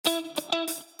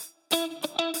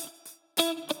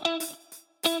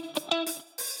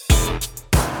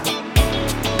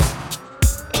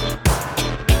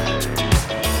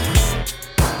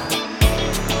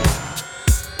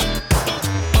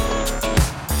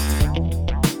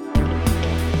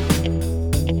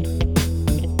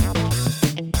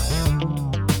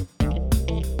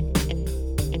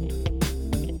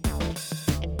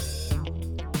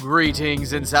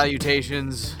Greetings and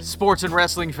salutations, sports and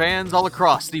wrestling fans all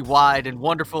across the wide and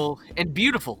wonderful and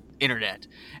beautiful internet.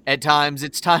 At times,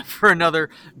 it's time for another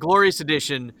glorious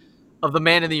edition of the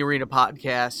Man in the Arena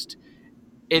podcast.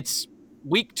 It's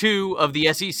week 2 of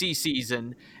the SEC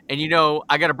season, and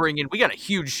I got to we got a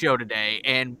huge show today,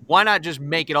 and why not just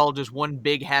make it all just one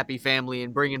big happy family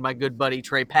and bring in my good buddy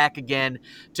Tre Pack again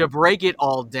to break it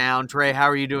all down. Tre, how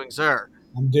are you doing, sir?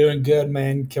 I'm doing good,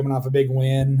 man. Coming off a big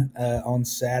win on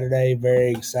Saturday.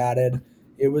 Very excited.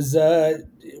 It was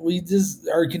we just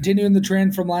are continuing the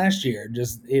trend from last year,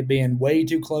 just it being way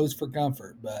too close for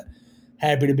comfort. But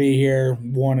happy to be here,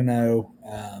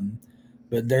 1-0.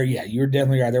 But you're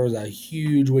definitely right. There was a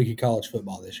huge week of college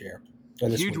football this year.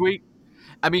 Huge week.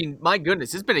 I mean, my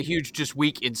goodness, it's been a huge just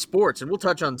week in sports, and we'll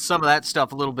touch on some of that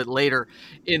stuff a little bit later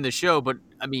in the show. But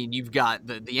I mean, you've got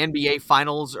the NBA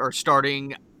finals are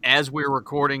starting as we're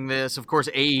recording this. Of course,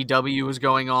 AEW is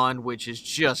going on, which is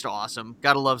just awesome.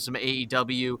 Gotta love some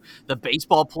AEW. The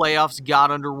baseball playoffs got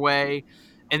underway.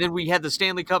 And then we had the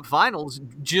Stanley Cup Finals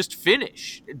just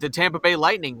finish. The Tampa Bay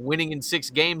Lightning winning in 6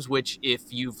 games, which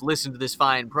if you've listened to this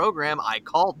fine program, I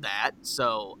called that.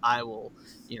 So I will,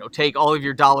 take all of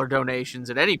your dollar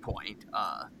donations at any point.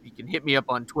 You can hit me up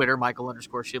on Twitter,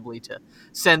 Michael_Shibley, to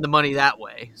send the money that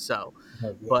way. So,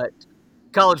 but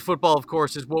college football, of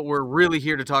course, is what we're really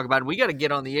here to talk about. And we got to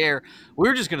get on the air.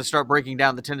 We're just going to start breaking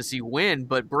down the Tennessee win.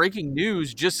 But breaking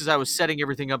news, just as I was setting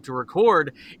everything up to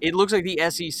record, it looks like the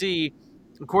SEC,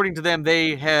 according to them,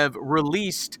 they have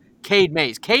released Cade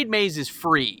Mays. Cade Mays is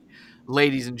free,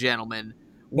 ladies and gentlemen,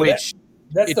 which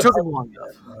it took him long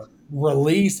enough.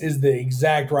 Release is the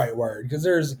exact right word,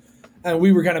 because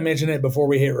we were kind of mentioning it before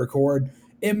we hit record.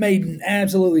 It made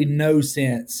absolutely no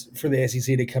sense for the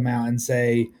SEC to come out and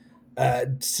say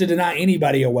to deny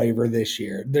anybody a waiver this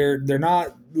year. They're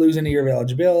not losing a year of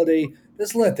eligibility.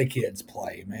 Just let the kids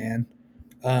play, man.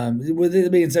 With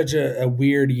it being such a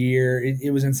weird year,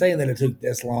 it was insane that it took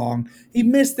this long. He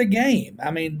missed the game.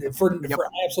 I mean, for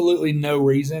absolutely no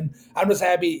reason. I'm just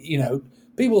happy,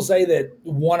 people say that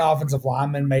one offensive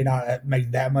lineman may not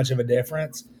make that much of a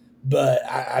difference, but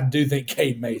I do think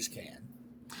Cade Mays can.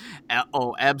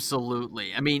 Oh,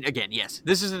 absolutely. I mean, again, yes,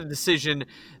 this is a decision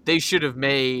they should have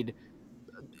made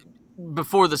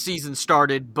before the season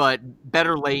started, but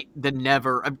better late than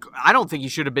never. I don't think he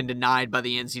should have been denied by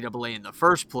the NCAA in the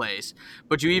first place,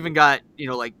 but you even got,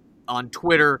 like on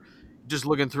Twitter, just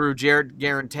looking through, Jared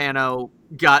Garantano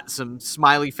got some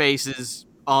smiley faces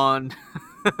on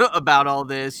about all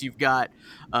this. You've got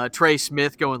Trey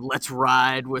Smith going, "Let's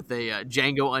ride," with a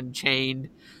Django Unchained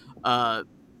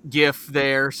gif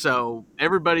there. So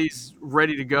everybody's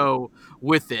ready to go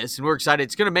with this, and we're excited.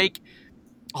 It's going to make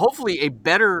hopefully a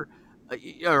better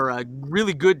or a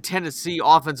really good Tennessee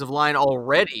offensive line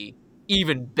already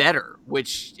even better,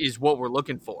 which is what we're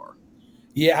looking for.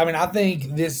 Yeah, I mean, I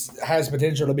think this has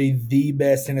potential to be the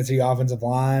best Tennessee offensive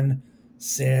line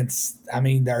since,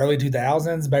 the early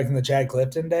 2000s, back in the Chad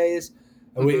Clifton days.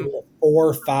 Mm-hmm. We had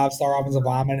 4 5-star offensive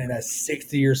linemen and a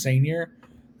 6th-year senior.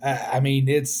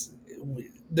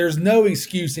 There's no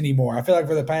excuse anymore. I feel like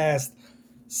for the past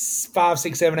 5,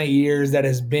 6, 7, 8 years, that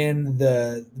has been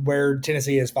where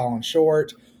Tennessee has fallen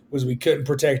short, was we couldn't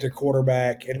protect a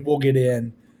quarterback, and we'll get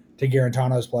in to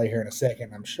Garantano's play here in a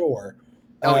second, I'm sure.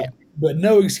 But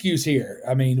no excuse here.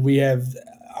 I mean, we have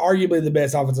arguably the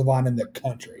best offensive line in the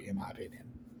country, in my opinion.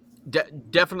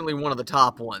 Definitely one of the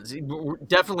top ones.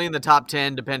 Definitely in the top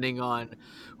 10, depending on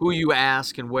who you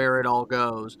ask and where it all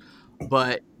goes.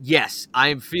 But yes,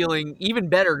 I'm feeling even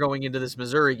better going into this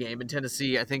Missouri game. And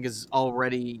Tennessee, I think, is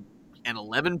already an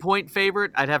 11-point favorite.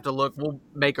 I'd have to look. We'll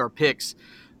make our picks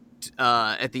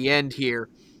at the end here.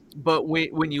 But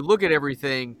when you look at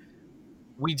everything,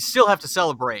 we still have to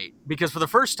celebrate, because for the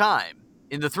first time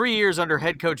in the 3 years under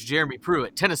head coach Jeremy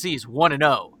Pruitt, Tennessee is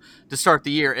 1-0 to start the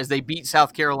year as they beat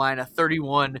South Carolina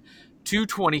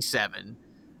 31-27.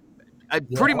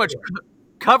 Pretty much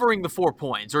covering the 4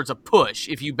 points, or it's a push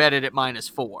if you bet it at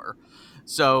 -4.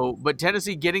 So, but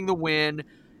Tennessee getting the win.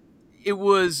 It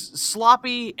was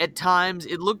sloppy at times.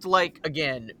 It looked like,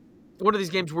 again, one of these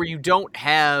games where you don't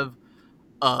have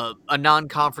a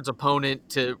non-conference opponent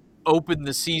to open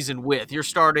the season with. You're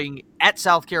starting at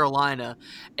South Carolina,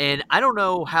 and I don't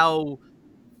know how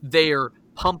they're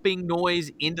pumping noise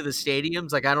into the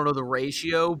stadiums. Like, I don't know the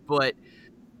ratio, but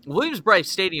Williams-Brice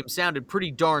Stadium sounded pretty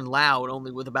darn loud,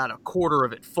 only with about a quarter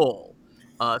of it full.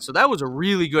 So that was a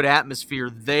really good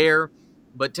atmosphere there.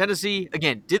 But Tennessee,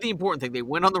 again, did the important thing. They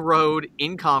went on the road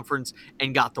in conference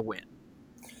and got the win.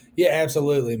 Yeah,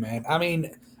 absolutely, man. I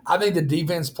mean, I think the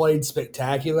defense played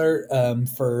spectacular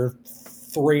for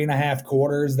 3.5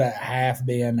 quarters, that half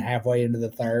being halfway into the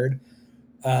third.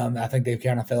 I think they've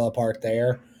kind of fell apart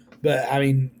there. But I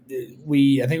mean,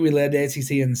 I think we led the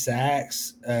SEC in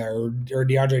sacks, or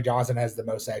DeAndre Johnson has the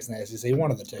most sacks in the SEC, one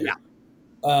of the two. Yeah.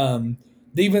 Um,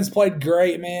 Defense played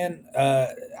great, man.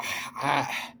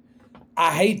 I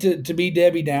I hate to be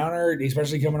Debbie Downer,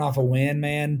 especially coming off a win,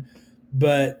 man.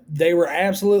 But they were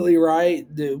absolutely right.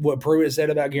 What Pruitt said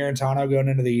about Garantano going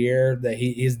into the year, that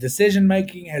his decision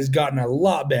making has gotten a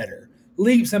lot better,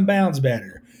 leaps and bounds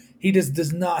better. He just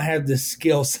does not have the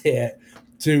skill set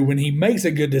to, when he makes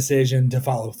a good decision, to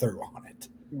follow through on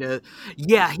it.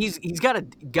 Yeah, he's got to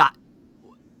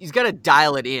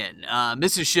dial it in.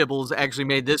 Mrs. Shibbles actually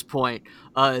made this point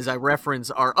as I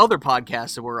reference our other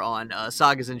podcast that we're on,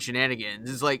 Sagas and Shenanigans.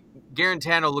 It's like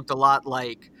Garantano looked a lot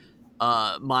like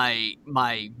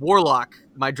my warlock,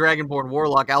 my Dragonborn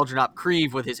warlock Algernon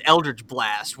Creve with his Eldritch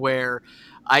Blast, where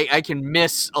I can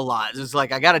miss a lot. It's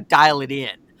like I got to dial it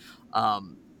in,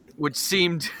 which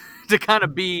seemed to kind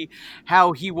of be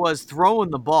how he was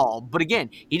throwing the ball. But again,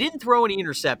 he didn't throw any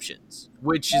interceptions,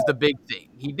 which is the big thing.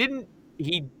 He didn't.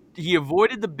 He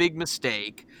avoided the big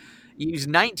mistake. He was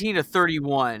 19 to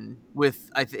 31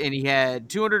 and he had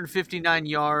 259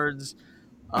 yards,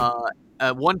 uh,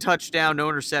 one touchdown, no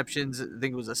interceptions. I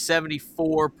think it was a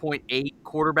 74.8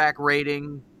 quarterback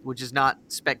rating, which is not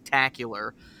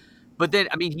spectacular. But then,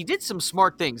 I mean, he did some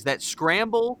smart things. That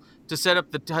scramble to set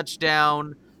up the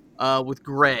touchdown with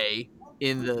Gray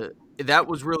that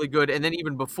was really good. And then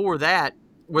even before that,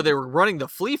 where they were running the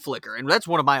flea flicker, and that's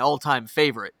one of my all-time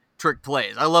favorite trick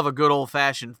plays. I love a good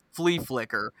old-fashioned flea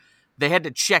flicker. They had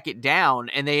to check it down,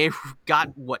 and they got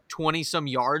 20 some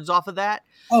yards off of that.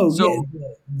 Oh yeah, So,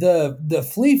 the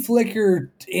flea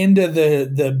flicker into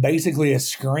the basically a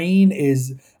screen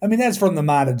is. I mean, that's from the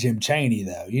mind of Jim Chaney,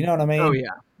 though. You know what I oh mean?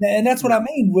 yeah, And that's what no, I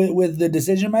mean with the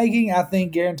decision making. I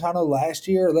think Garantano last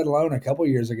year, let alone a couple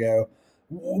years ago,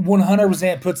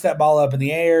 100% puts that ball up in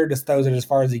the air, just throws it as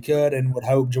far as he could, and would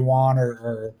hope Jawan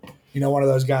or one of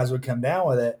those guys would come down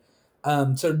with it.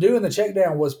 So doing the check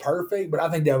down was perfect, but I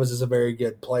think that was just a very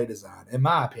good play design, in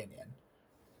my opinion.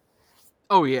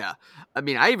 oh yeah. I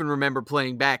mean, I even remember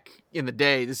playing back in the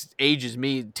day. This ages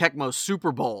me. Tecmo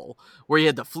Super Bowl, where you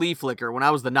had the flea flicker. When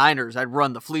I was the Niners, I'd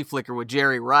run the flea flicker with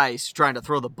Jerry Rice trying to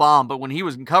throw the bomb. But when he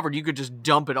was covered, you could just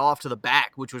dump it off to the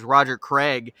back, which was Roger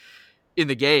Craig in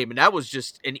the game, and that was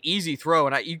just an easy throw.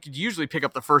 And you could usually pick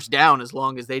up the first down as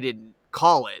long as they didn't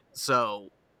call it. So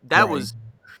that Right. was.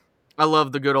 I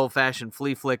love the good old fashioned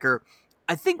flea flicker.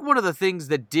 I think one of the things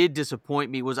that did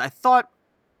disappoint me was I thought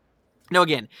now,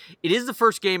 again, it is the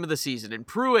first game of the season, and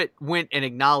Pruitt went and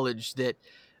acknowledged that,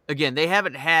 again, they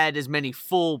haven't had as many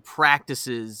full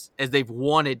practices as they've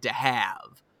wanted to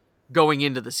have going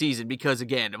into the season because,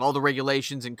 again, of all the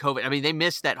regulations and COVID. I mean, they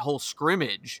missed that whole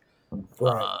scrimmage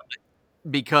Right.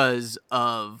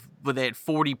 uh, but they had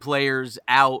 40 players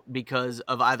out because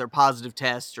of either positive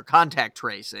tests or contact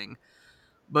tracing.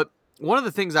 But one of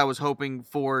the things I was hoping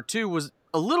for too was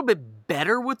a little bit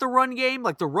better with the run game.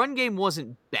 Like the run game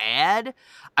wasn't bad.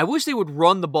 I wish they would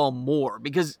run the ball more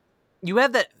because you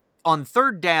have that on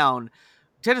third down.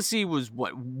 Tennessee was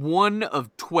 1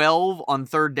 of 12 on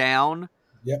third down,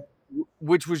 Yep.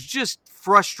 which was just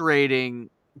frustrating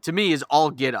to me is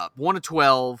all get up. 1 of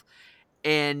 12.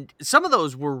 And some of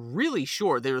those were really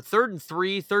short. They were 3rd and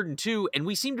 3, 3rd and 2, and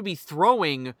we seem to be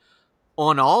throwing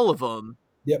on all of them.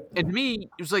 Yep. And to me,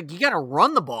 it was like you got to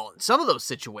run the ball in some of those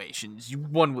situations.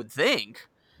 One would think.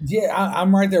 Yeah,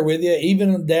 I'm right there with you.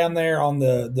 Even down there on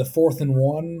the 4th and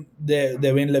 1 that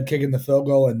we ended up kicking the field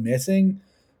goal and missing,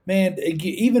 man.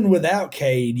 Even without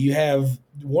Cade, you have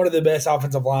one of the best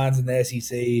offensive lines in the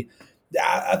SEC.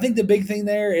 I think the big thing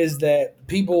there is that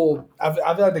I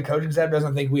feel like the coaching staff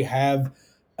doesn't think we have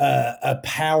a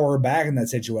power back in that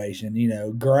situation.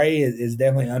 Gray is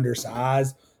definitely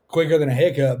undersized, quicker than a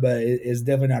hiccup, but is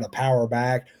definitely not a power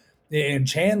back. And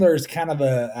Chandler is kind of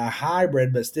a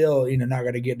hybrid, but still, not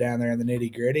going to get down there in the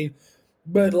nitty gritty.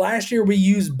 But last year we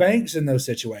used Banks in those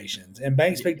situations, and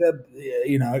Banks picked up,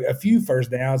 a few first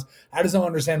downs. I just don't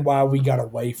understand why we got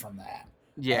away from that.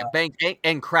 Yeah, Bank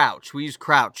and Crouch. We use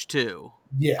Crouch too.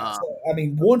 Yeah, Uh, so I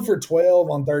mean, 1 for 12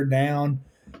 on third down.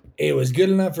 It was good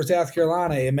enough for South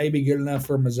Carolina. It may be good enough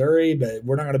for Missouri, but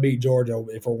we're not going to beat Georgia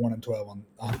if we're 1 and 12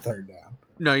 on third down.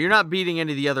 no, you're not beating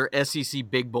any of the other SEC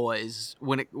big boys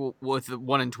with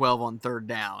 1 and 12 on third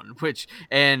down.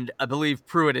 And I believe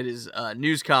Pruitt at his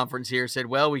news conference here said,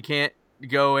 "Well, we can't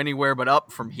go anywhere but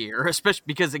up from here," especially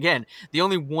because again, the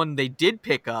only one they did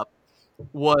pick up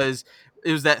was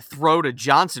that throw to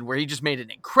Johnson where he just made an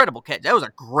incredible catch. That was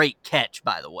a great catch,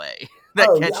 by the way. That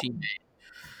Oh catch yeah. he made.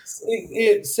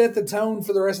 it set the tone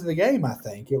for the rest of the game. I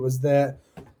think it was that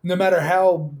no matter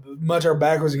how much our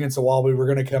back was against the wall, we were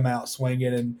going to come out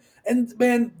swinging. And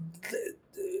man,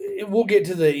 we'll get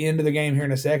to the end of the game here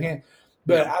in a second. Yeah.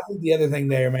 But I think the other thing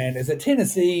there, man, is that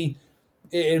Tennessee,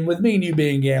 and with me and you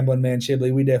being gambling, man,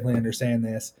 Shibley, we definitely understand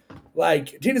this.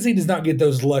 Like Tennessee does not get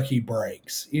those lucky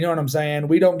breaks. You know what I'm saying?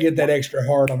 We don't get that extra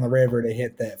hard on the river to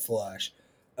hit that flush.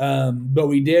 But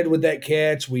we did with that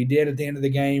catch. We did at the end of the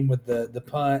game with the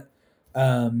punt.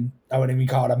 I wouldn't even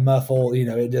call it a muffle. You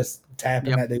know, it just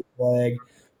tapping Yep. that dude's leg.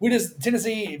 We just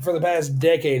Tennessee for the past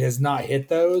decade has not hit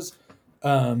those. So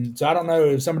I don't know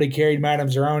if somebody carried Madame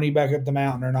Zeroni back up the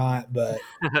mountain or not, but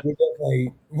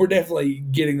we're definitely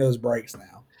getting those breaks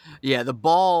now. Yeah, the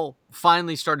ball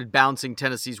finally started bouncing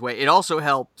Tennessee's way. It also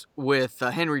helped with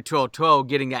Henry To'oTo'o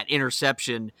getting that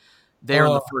interception there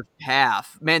in the Oh, first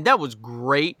half. Man, that was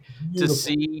great to beautiful.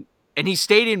 see. And he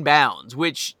stayed in bounds,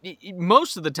 which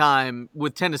most of the time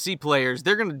with Tennessee players,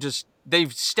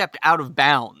 they've stepped out of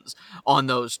bounds on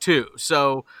those too.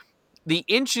 So the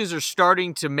inches are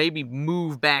starting to maybe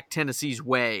move back Tennessee's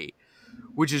way,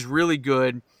 which is really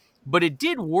good. But it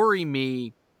did worry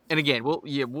me, and again,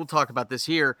 we'll talk about this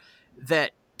here,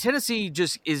 that Tennessee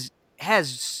just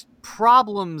has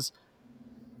problems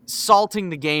salting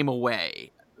the game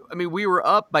away. I mean, we were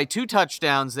up by 2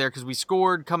 touchdowns there because we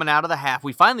scored coming out of the half.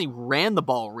 We finally ran the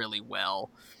ball really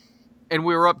well, and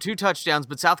we were up 2 touchdowns,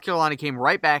 but South Carolina came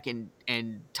right back and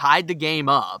tied the game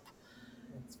up.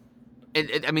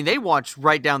 And I mean, they watched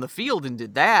right down the field and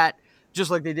did that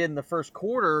just like they did in the first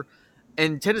quarter.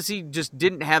 And Tennessee just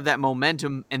didn't have that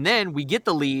momentum. And then we get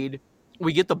the lead,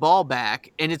 we get the ball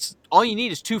back, and it's all you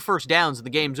need is 2 first downs and the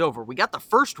game's over. We got the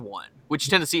first one, which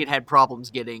Tennessee had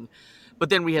problems getting, but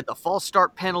then we had the false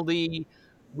start penalty.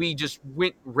 We just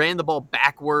ran the ball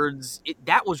backwards.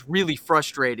 That was really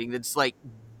frustrating. It's like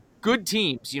good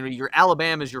teams, your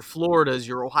Alabamas, your Floridas,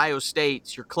 your Ohio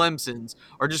States, your Clemsons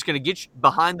are just going to get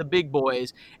behind the big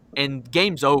boys, and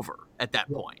game's over at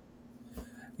that point.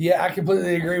 Yeah, I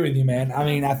completely agree with you, man. I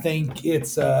mean, I think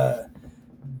it's Pruitt.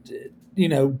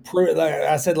 Like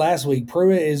I said last week,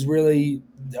 Pruitt is really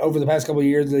over the past couple of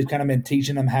years. They've kind of been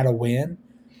teaching them how to win,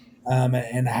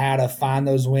 and how to find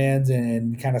those wins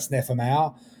and kind of sniff them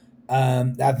out.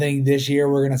 I think this year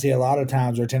we're going to see a lot of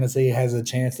times where Tennessee has a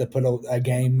chance to put a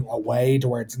game away to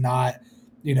where it's not,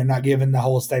 not giving the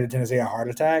whole state of Tennessee a heart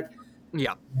attack,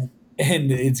 Yeah, and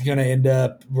we're going to end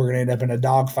up in a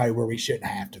dogfight where we shouldn't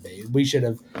have to be.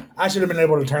 I should have been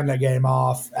able to turn that game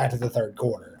off after the third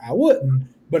quarter. I wouldn't,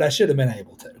 but I should have been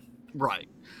able to. right.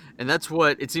 And that's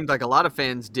what it seemed like a lot of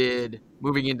fans did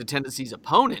moving into Tennessee's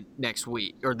opponent next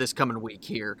week or this coming week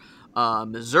here,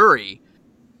 Missouri.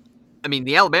 I mean,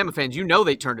 the Alabama fans,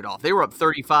 they turned it off. They were up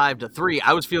 35-3.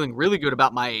 I was feeling really good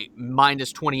about my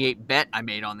 -28 bet I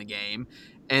made on the game.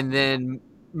 And then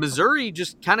Missouri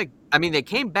just kind of, I mean, they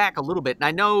came back a little bit. And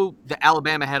I know that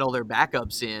Alabama had all their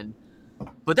backups in,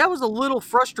 but that was a little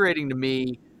frustrating to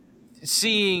me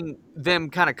seeing them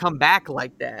kind of come back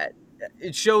like that.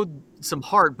 It showed some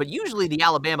heart, but usually the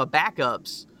Alabama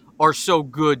backups are so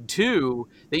good too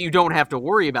that you don't have to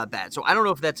worry about that. So I don't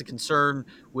know if that's a concern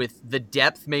with the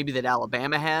depth maybe that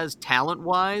Alabama has talent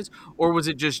wise, or was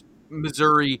it just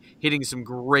Missouri hitting some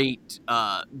great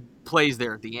plays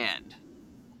there at the end?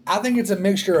 I think it's a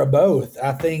mixture of both.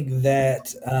 I think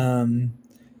that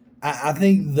I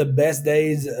think the best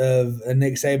days of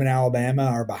Nick Saban Alabama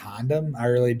are behind them. I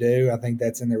really do. I think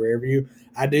that's in the rear view.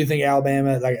 I do think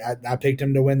Alabama, like I picked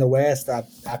them to win the West. I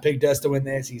picked us to win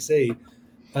the SEC,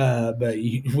 but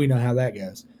we know how that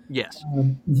goes. Yes.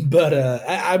 But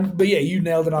yeah, you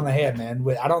nailed it on the head, man.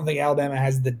 I don't think Alabama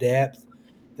has the depth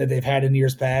that they've had in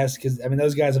years past because I mean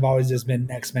those guys have always just been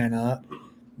next man up.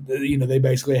 They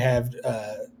basically have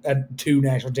two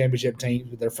national championship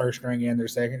teams with their first string and their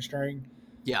second string,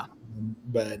 Yeah.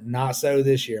 but not so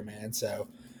this year, man. So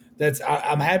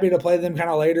I'm happy to play them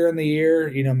kind of later in the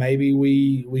year. Maybe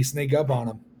we sneak up on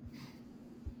them.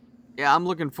 Yeah, I'm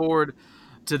looking forward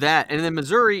to that. And then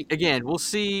Missouri, again, we'll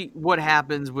see what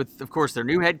happens with, of course, their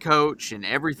new head coach and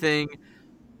everything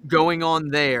going on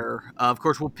there. Of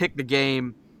course, we'll pick the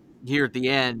game here at the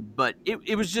end, but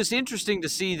it was just interesting to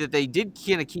see that they did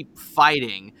kind of keep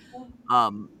fighting.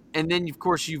 And then, of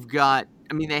course, you've got,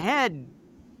 I mean, they had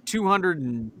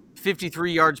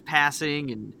 253 yards passing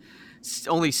and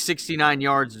only 69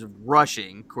 yards of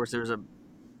rushing. Of course,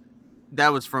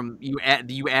 that was from you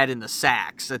add in the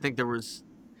sacks. I think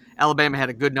Alabama had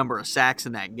a good number of sacks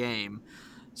in that game.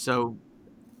 So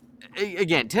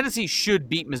again, Tennessee should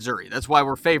beat Missouri. That's why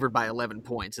we're favored by 11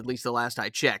 points, at least the last I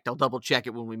checked. I'll double check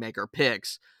it when we make our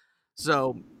picks.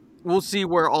 So we'll see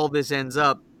where all this ends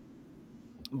up.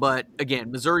 But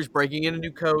again, Missouri's breaking in a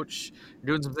new coach,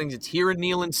 doing some things. It's here in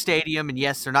Neyland Stadium, and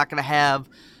yes, they're not going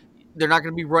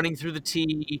to be running through the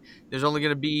tee. There's only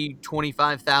going to be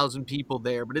 25,000 people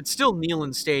there, but it's still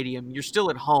Neyland Stadium. You're still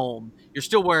at home. You're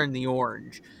still wearing the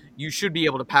orange. You should be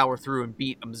able to power through and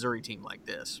beat a Missouri team like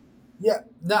this. Yeah,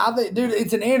 no, I think, dude,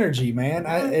 it's an energy, man,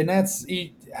 and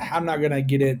I'm not gonna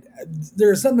get it.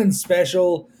 There's something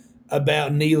special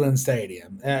about Neyland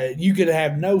Stadium. You could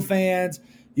have no fans.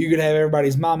 You could have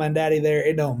everybody's mama and daddy there.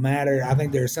 It don't matter. I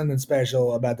think there's something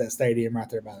special about that stadium right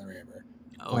there by the river.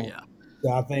 Oh, yeah.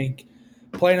 So I think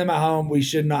playing them at home, we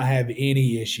should not have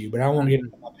any issue. But I won't get Mhm.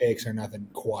 into my picks or nothing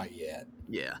quite yet.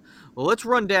 Yeah. Well, let's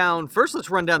run down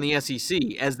the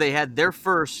SEC as they had their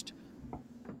first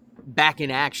back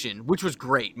in action, which was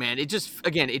great, man. It just,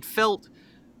 again, it felt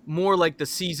more like the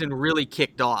season really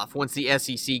kicked off once the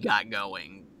SEC got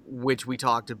going, which we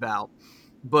talked about.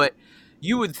 But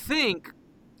you would think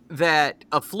that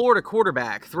a Florida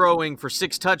quarterback throwing for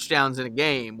 6 touchdowns in a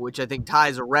game, which I think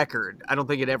ties a record. I don't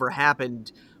think it ever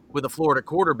happened with a Florida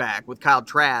quarterback, with Kyle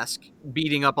Trask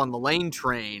beating up on the lane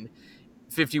train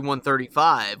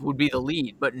 51-35 would be the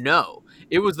lead. But no,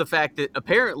 it was the fact that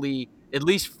apparently, at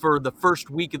least for the first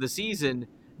week of the season,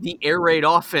 the air raid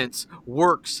offense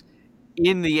works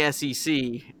in the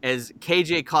SEC as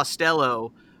KJ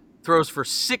Costello throws for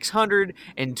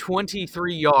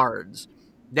 623 yards.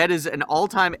 That is an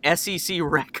all-time SEC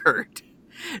record.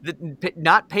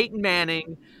 Not Peyton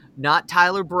Manning, not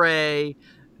Tyler Bray,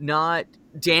 not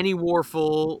Danny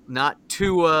Warfel, not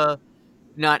Tua,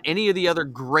 not any of the other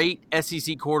great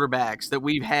SEC quarterbacks that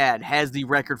we've had has the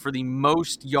record for the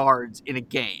most yards in a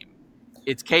game.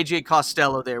 It's KJ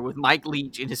Costello there with Mike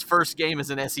Leach in his first game as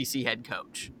an SEC head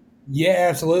coach. Yeah,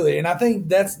 absolutely. And I think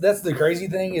that's the crazy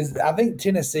thing is I think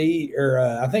Tennessee or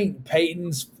I think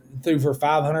Peyton's threw for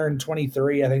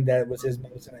 523. I think that was his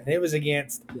most, and it was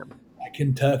against Yep.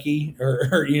 Kentucky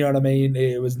or you know what I mean.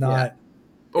 It was Yeah. not.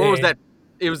 Or was And, that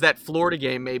it was that Florida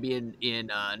game maybe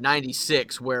in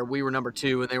 '96 where we were number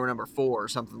 2 and they were number 4 or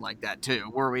something like that too,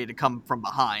 where we had to come from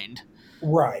behind.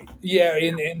 right? Yeah,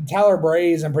 and Tyler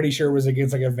Braze, I'm pretty sure was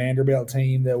against like a Vanderbilt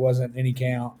team that wasn't any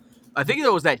count. I think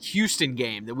that was that Houston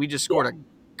game that we just Yeah,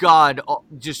 scored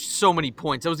just so many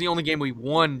points. That was the only game we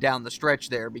won down the stretch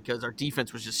there because our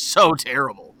defense was just so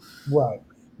terrible. right.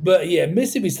 But yeah,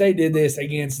 Mississippi State did this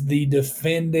against the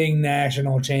defending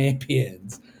national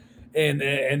champions.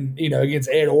 And you know against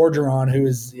Ed Orgeron, who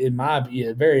is in my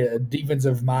opinion very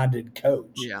defensive minded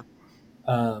coach. Yeah.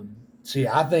 So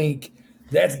yeah, I think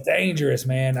that's dangerous,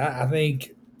 man. I mean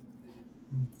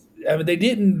they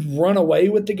didn't run away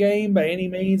with the game by any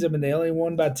means. I mean they only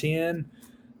won by 10.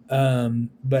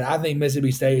 But I think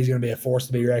Mississippi State is going to be a force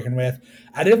to be reckoned with.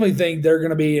 I definitely think they're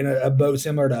going to be in a boat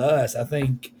similar to us.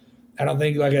 I don't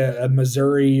think like a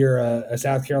Missouri or a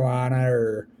South Carolina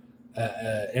or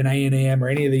an A&M or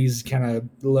any of these kind of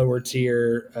lower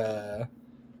tier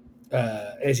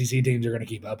SEC teams are going to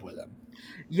keep up with them.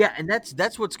 Yeah, and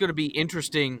that's what's going to be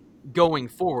interesting going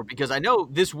forward because I know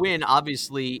this win,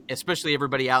 obviously, especially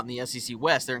everybody out in the SEC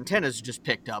West, their antennas just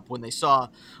picked up when they saw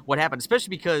what happened,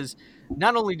 especially because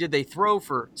not only did they throw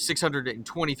for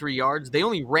 623 yards, they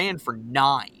only ran for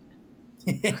 9.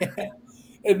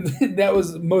 And that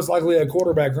was most likely a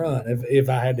quarterback run, if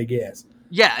I had to guess.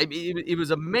 Yeah, it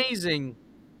was amazing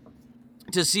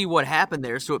to see what happened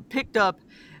there. So it picked up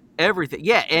everything.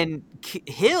 Yeah, and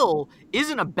Hill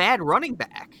isn't a bad running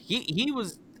back. He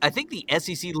was, I think, the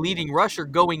SEC leading rusher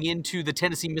going into the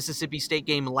Tennessee Mississippi State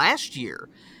game last year,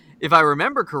 if I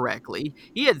remember correctly.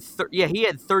 He had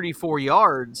 34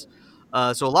 yards.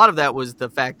 So a lot of that was the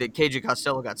fact that KJ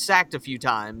Costello got sacked a few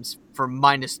times for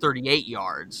minus 38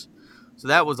 yards. So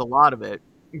that was a lot of it.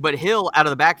 But Hill out of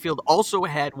the backfield also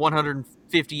had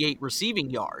 158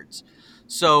 receiving yards.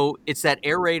 So it's that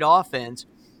air raid offense.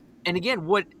 And again,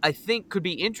 what I think could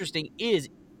be interesting is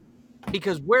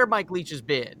because where Mike Leach has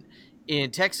been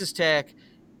in Texas Tech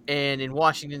and in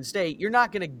Washington State, you're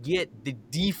not going to get the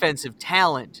defensive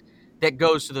talent that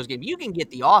goes to those games. You can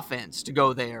get the offense to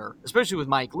go there, especially with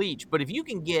Mike Leach. But if you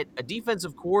can get a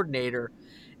defensive coordinator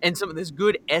and some of this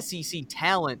good SEC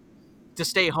talent to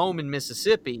stay home in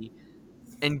Mississippi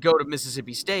and go to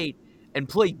Mississippi State and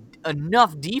play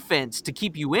enough defense to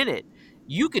keep you in it,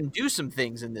 you can do some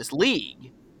things in this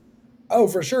league. Oh,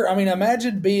 for sure. I mean,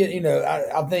 imagine being,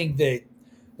 I think that,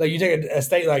 like, you take a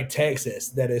state like Texas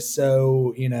that is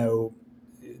so,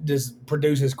 just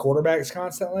produces quarterbacks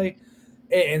constantly.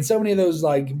 And so many of those,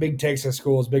 like, big Texas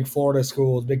schools, big Florida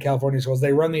schools, big California schools,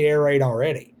 they run the air raid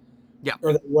already. Yeah.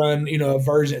 Or they run, a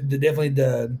version,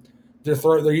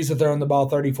 they're used to throwing the ball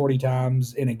 30, 40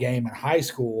 times in a game in high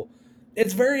school.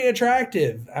 it's very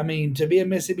attractive. I mean, to be a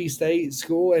Mississippi State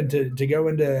school and to go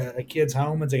into a kid's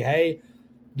home and say, "Hey,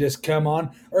 just come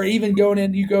on," or even going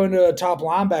in, you go into a top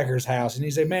linebacker's house and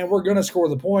you say, "Man, we're going to score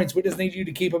the points. We just need you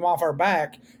to keep them off our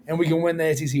back, and we can win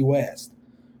the SEC West."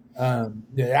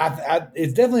 Yeah,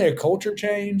 it's definitely a culture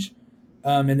change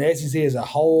in the SEC as a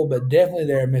whole, but definitely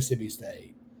there at Mississippi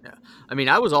State. Yeah. I mean,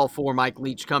 I was all for Mike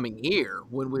Leach coming here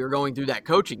when we were going through that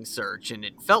coaching search, and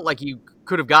it felt like he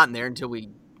could have gotten there until we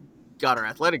got our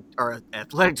athletic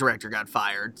director got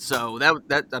fired. So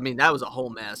that I mean, that was a whole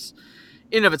mess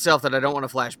in of itself that I don't want to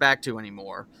flash back to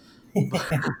anymore.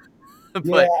 Yeah,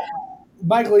 But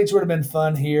Mike Leach would have been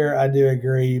fun here. I do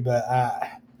agree, but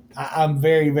I'm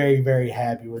very, very, very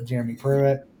happy with Jeremy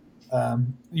Pruitt.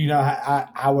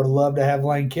 I would love to have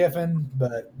Lane Kiffin,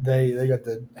 but they got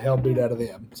the hell beat out of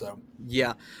them. So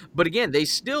yeah, but again, they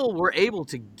still were able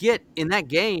to get in that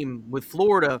game with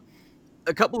Florida.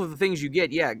 A couple of the things you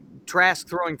get, yeah, Trask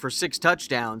throwing for 6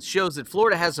 touchdowns shows that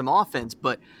Florida has some offense,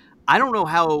 but I don't know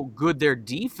how good their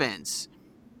defense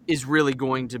is really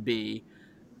going to be.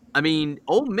 I mean,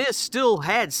 Ole Miss still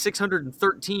had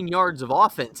 613 yards of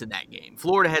offense in that game.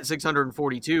 Florida had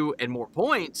 642 and more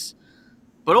points,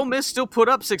 but Ole Miss still put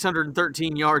up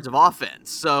 613 yards of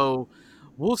offense. So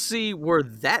we'll see where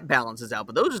that balances out.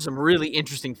 But those are some really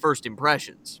interesting first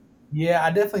impressions. yeah,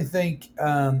 I definitely think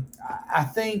I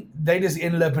think they just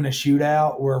ended up in a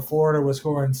shootout where Florida was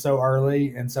scoring so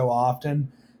early and so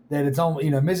often that it's only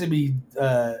Mississippi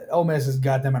Ole Miss has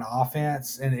got them an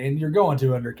offense and you're going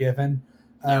to under Kiffin.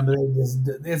 Yep. But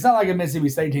it's not like a Mississippi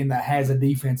State team that has a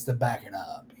defense to back it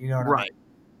up. You know what I mean? Right.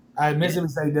 Yeah. Mississippi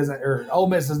State doesn't, or Ole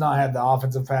Miss does not have the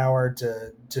offensive power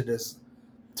to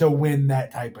win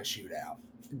that type of shootout.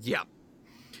 Yeah.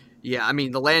 Yeah. I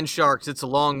mean, the Land Sharks, it's a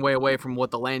long way away from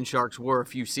what the Land Sharks were a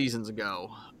few seasons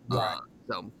ago. Right.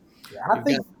 So Yeah, I you've got,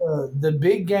 think the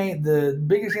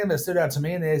biggest game that stood out to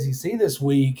me in the SEC this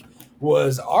week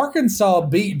was Arkansas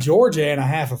beat Georgia in a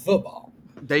half of football.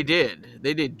 they did.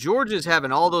 They did. Georgia's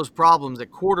having all those problems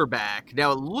at quarterback.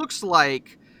 Now, it looks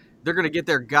like they're going to get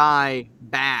their guy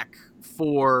back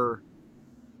for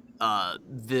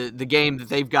the game that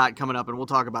they've got coming up, and we'll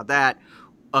talk about that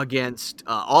against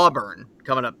Auburn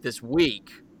coming up this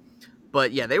week.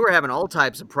 But yeah, they were having all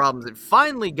types of problems. It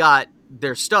finally got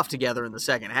their stuff together in the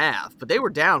second half, but they were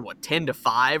down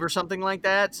 10-5 or something like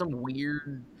that. Some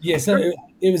weird. Yeah, so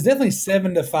it was definitely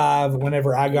 7-5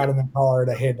 whenever I got in the car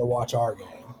to head to watch our game.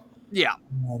 Yeah.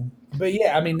 But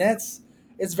yeah, I mean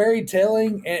it's very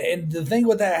telling. And the thing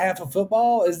with that half of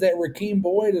football is that Rakeem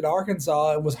Boyd at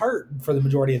Arkansas was hurt for the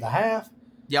majority of the half.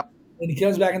 Yep. And he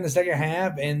comes back in the second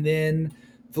half, and then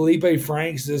Felipe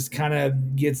Franks just kind of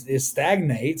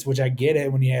stagnates, which I get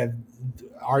it when you have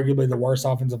arguably the worst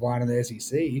offensive line in the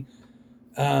SEC.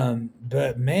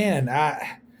 But man,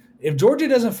 if Georgia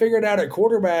doesn't figure it out at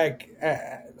quarterback,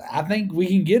 I think we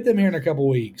can get them here in a couple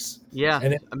weeks. Yeah.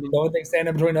 And then I mean, the only thing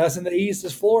standing between us and the East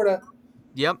is Florida.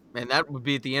 yep. And that would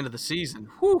be at the end of the season.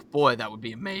 Whew, boy, that would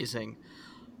be amazing.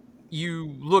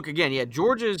 You look again, yeah,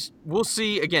 Georgia's, we'll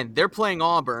see again, they're playing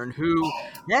Auburn, who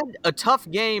had a tough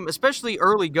game, especially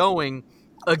early going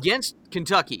against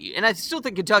Kentucky. And I still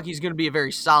think Kentucky is going to be a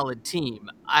very solid team.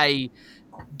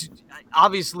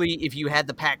 Obviously, if you had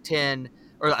the Pac-10,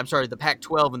 or I'm sorry, the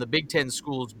Pac-12 and the Big Ten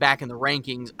schools back in the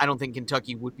rankings, I don't think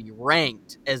Kentucky would be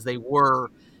ranked as they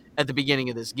were at the beginning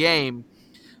of this game.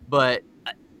 But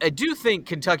I do think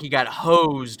Kentucky got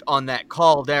hosed on that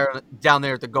call there down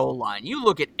there at the goal line. You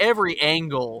look at every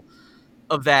angle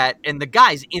of that, and the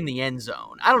guy's in the end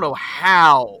zone. I don't know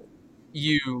how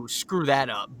you screw that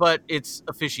up, but it's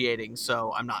officiating,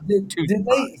 so I'm not too Did they?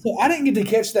 surprised. So I didn't get to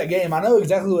catch that game. I know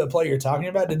exactly what play you're talking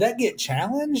about. Did that get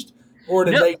challenged, or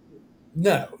did No, they?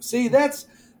 No. See, that's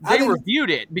I they think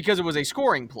reviewed it because it was a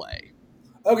scoring play.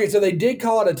 okay. So they did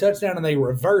call it a touchdown, and they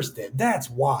reversed it. That's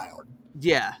wild.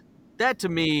 Yeah, that to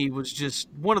me was just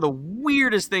one of the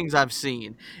weirdest things I've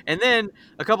seen. And then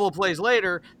a couple of plays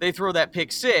later, they throw that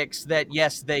pick six that,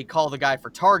 yes, they call the guy for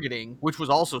targeting, which was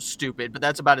also stupid, but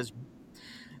that's about as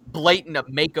blatant a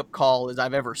makeup call as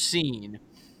I've ever seen.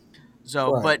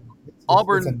 So, Right. but It's a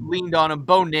Auburn leaned on him.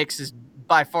 Bo Nix is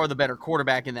by far the better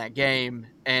quarterback in that game,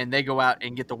 and they go out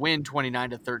and get the win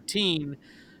 29-13.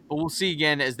 But we'll see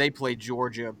again as they play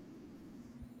Georgia.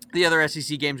 The other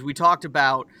SEC games we talked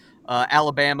about,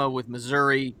 Alabama with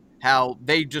Missouri, how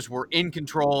they just were in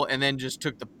control and then just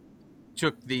took the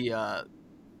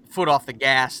foot off the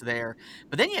gas there.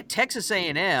 But then you had Texas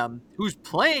A&M, who's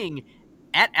playing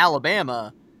at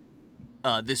Alabama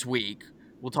this week.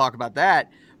 We'll talk about that.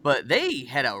 But they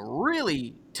had a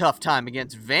really tough time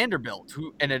against Vanderbilt,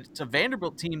 and it's a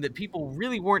Vanderbilt team that people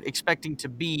really weren't expecting to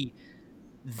be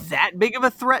that big of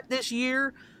a threat this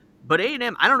year. But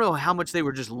A&M, I don't know how much they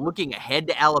were just looking ahead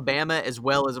to Alabama, as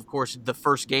well as, of course, the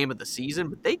first game of the season,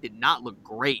 but they did not look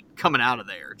great coming out of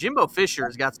there. Jimbo Fisher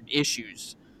has got some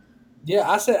issues. Yeah,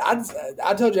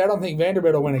 I told you I don't think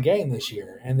Vanderbilt will win a game this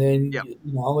year, and then Yep,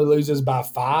 only loses by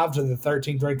 5 to the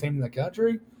 13th ranked team in the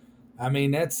country. I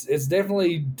mean, it's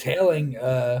definitely telling.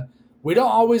 We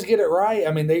don't always get it right.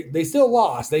 I mean, they still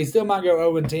lost. They still might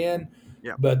go 0-10,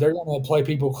 yep, but they're going to play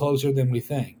people closer than we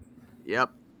think. yep.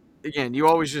 Again, you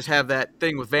always just have that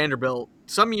thing with Vanderbilt.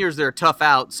 Some years they're tough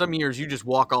out. Some years you just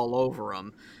walk all over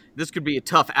them. This could be a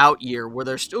tough out year where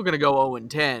they're still going to go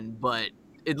 0-10, but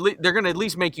they're going to at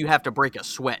least make you have to break a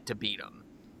sweat to beat them.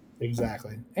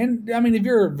 Exactly. And I mean, if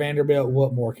you're Vanderbilt,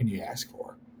 what more can you ask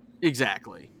for?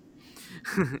 Exactly.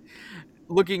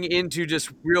 Looking into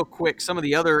just real quick some of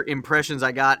the other impressions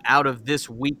I got out of this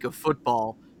week of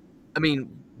football. I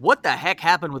mean, what the heck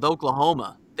happened with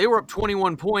Oklahoma? They were up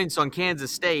 21 points on Kansas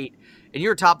State, and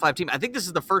you're a top 5 team. I think this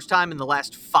is the first time in the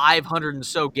last 500 and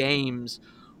so games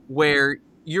where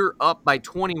you're up by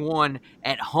 21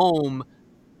 at home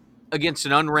against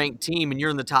an unranked team and you're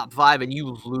in the top 5 and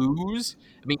you lose.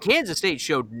 I mean, Kansas State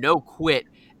showed no quit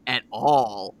at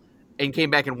all and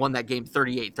came back and won that game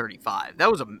 38-35.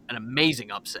 That was an amazing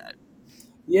upset.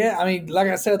 Yeah, I mean, like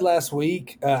I said last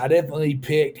week, I definitely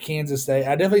picked Kansas State.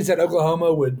 I definitely said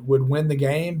Oklahoma would win the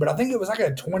game, but I think it was like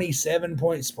a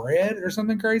 27-point spread or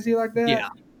something crazy like Yeah,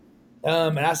 that.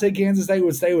 And I said Kansas State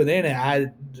would stay within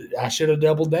it. I should have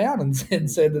doubled down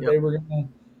and said that yep. they were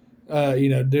going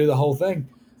to, do the whole thing.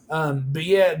 But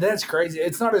yeah, that's crazy.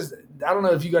 It's not as I don't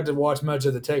know if you got to watch much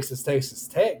of the Texas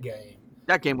Tech game.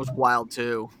 That game was wild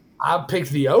too. I picked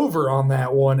the over on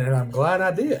that one, and I'm glad I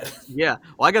did. Yeah.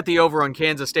 Well, I got the over on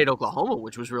Kansas State, Oklahoma,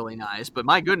 which was really nice. But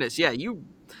my goodness, yeah, the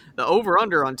over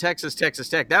under on Texas Tech,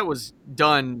 that was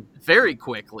done very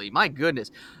quickly. My goodness.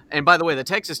 And by the way, the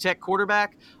Texas Tech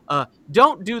quarterback,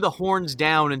 don't do the horns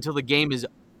down until the game is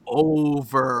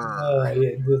over.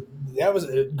 Yeah, that was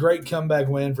a great comeback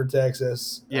win for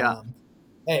Texas. Yeah.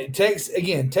 And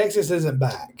Texas isn't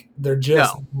back. They're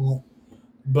just No. not.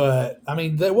 But I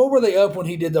mean, what were they up when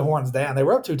he did the horns down? They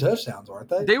were up 2 touchdowns, weren't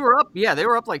they? They were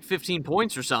up like 15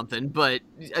 points or something. But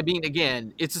I mean,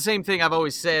 again, it's the same thing I've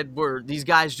always said where these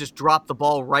guys just drop the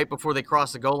ball right before they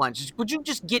cross the goal line. Would you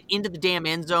just get into the damn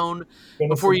end zone Finish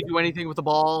before the you do anything with the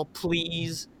ball,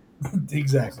 please?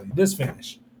 exactly. Just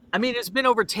finish. I mean, it's been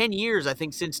over 10 years, I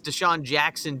think, since Deshaun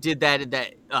Jackson did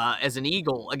that as an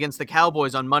Eagle against the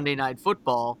Cowboys on Monday Night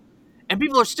Football, and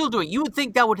people are still doing it. You would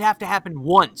think that would have to happen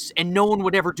once, and no one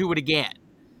would ever do it again.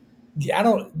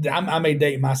 Yeah, I may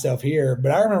date myself here,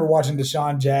 but I remember watching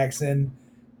Deshaun Jackson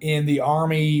in the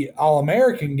Army All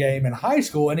American game in high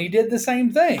school, and he did the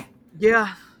same thing.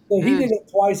 Yeah. So he Eh, did it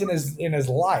twice in his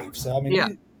life. So I mean, yeah.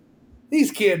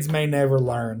 these kids may never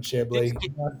learn, These Shibley.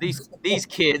 ki- these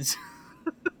kids.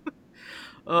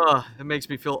 It makes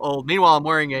me feel old. Meanwhile, I'm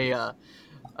wearing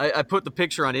I put the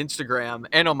picture on Instagram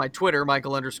and on my Twitter,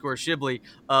 Michael_Shibley,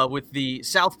 with the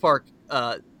South Park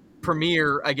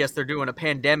premiere. I guess they're doing a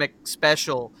pandemic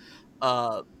special,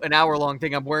 an hour-long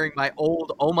thing. I'm wearing my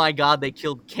old "Oh my God, they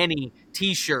killed Kenny"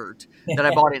 T-shirt that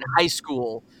I bought in high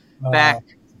school back.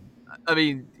 uh, I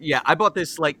mean, yeah, I bought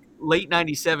this like late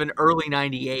 '97, early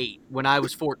 '98 when I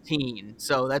was 14.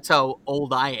 So that's how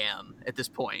old I am at this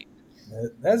point.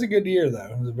 that's a good year,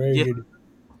 though. It was a very Yeah. good.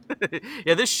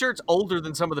 Yeah, this shirt's older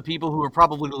than some of the people who are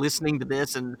probably listening to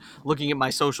this and looking at my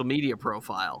social media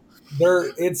profile.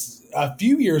 It's a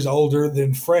few years older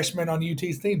than freshmen on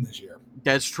UT's team this year.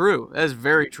 That's true. That is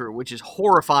very true, which is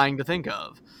horrifying to think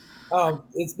of.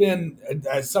 It's been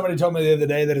somebody told me the other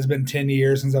day that it's been 10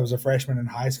 years since I was a freshman in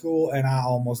high school, and I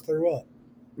almost threw up.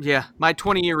 Yeah, my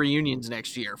 20-year reunion's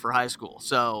next year for high school,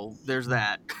 so there's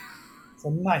that. It's a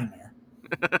nightmare.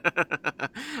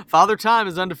 Father Time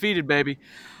is undefeated, baby.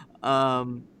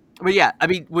 But yeah, I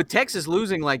mean, with Texas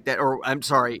losing like that, or I'm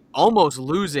sorry, almost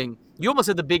losing, you almost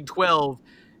had the Big 12,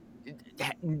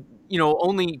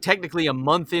 only technically a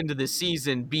month into the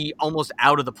season be almost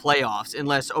out of the playoffs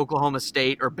unless Oklahoma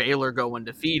State or Baylor go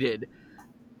undefeated.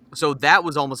 So that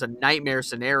was almost a nightmare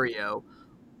scenario.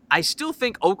 I still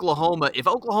think if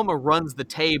Oklahoma runs the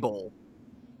table,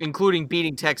 including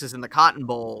beating Texas in the Cotton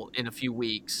Bowl in a few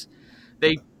weeks,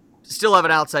 they still have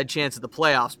an outside chance at the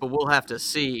playoffs, but we'll have to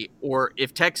see. Or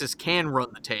if Texas can run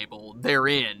the table, they're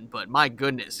in. But my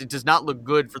goodness, it does not look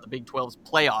good for the Big 12's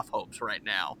playoff hopes right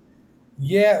now.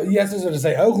 Yeah, yes, I was going to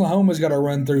say Oklahoma's got to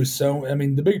run through. So I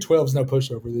mean, the Big 12's no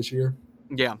pushover this year.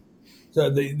 Yeah. So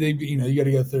you got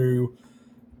to go through,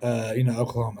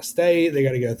 Oklahoma State. They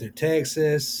got to go through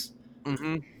Texas.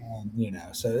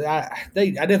 Mhm. So I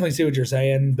definitely see what you're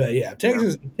saying, but yeah,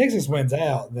 Yeah. Texas wins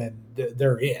out, then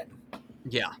they're in.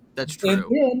 Yeah, that's And true.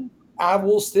 then I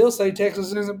will still say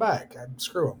Texas isn't back.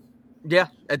 Screw them. Yeah,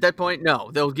 at that point, no.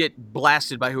 They'll get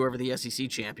blasted by whoever the SEC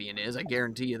champion is, I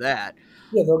guarantee you that.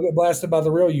 Yeah, they'll get blasted by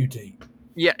the real UT.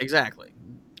 Yeah, exactly.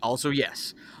 Also,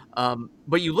 yes.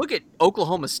 But you look at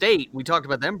Oklahoma State, we talked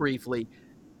about them briefly.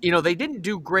 They didn't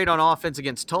do great on offense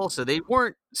against Tulsa. They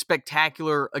weren't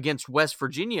spectacular against West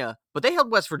Virginia, but they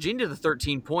held West Virginia to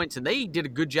 13 points, and they did a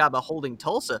good job of holding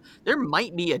Tulsa. There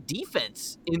might be a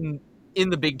defense in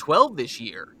the Big 12 this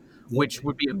year, Yep. which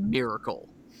would be a miracle.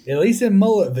 At least in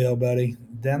Mulletville, buddy,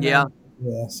 down there.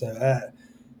 Yeah,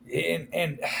 Yeah.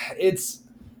 And it's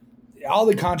all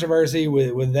the controversy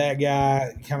with that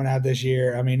guy coming out this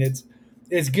year. I mean,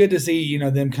 it's good to see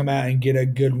them come out and get a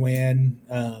good win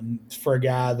for a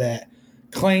guy that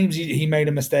claims he made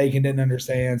a mistake and didn't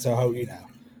understand. So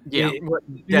yeah, it, you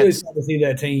really that's sad to see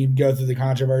that team go through the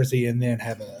controversy and then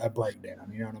have a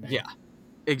breakdown. You know what I yeah, mean?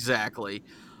 exactly.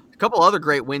 A couple other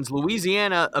great wins.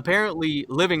 Louisiana apparently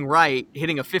living right,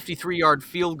 hitting a 53-yard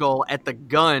field goal at the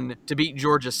gun to beat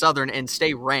Georgia Southern and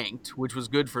stay ranked, which was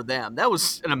good for them. That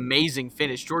was an amazing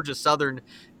finish. Georgia Southern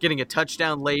getting a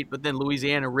touchdown late, but then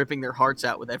Louisiana ripping their hearts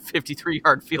out with that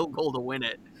 53-yard field goal to win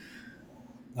it.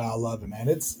 I love it, man.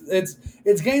 It's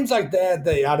games like that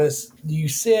that you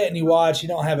sit and you watch. You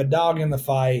don't have a dog in the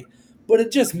fight, but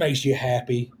it just makes you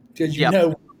happy because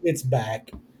Yep. it's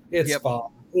back. It's Yep.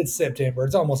 fall. It's September.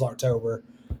 It's almost October.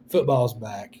 Football's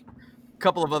back.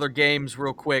 Couple of other games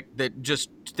real quick that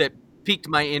piqued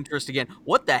my interest again.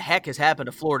 What the heck has happened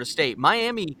to Florida State?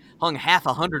 Miami hung half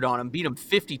 100 on them, beat them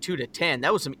 52-10.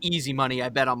 That was some easy money I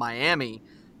bet on Miami.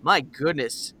 My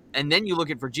goodness. And then you look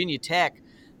at Virginia Tech.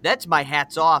 That's my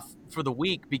hats off for the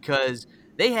week because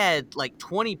they had like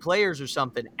 20 players or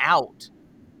something out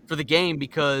for the game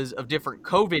because of different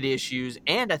COVID issues,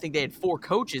 and I think they had 4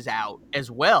 coaches out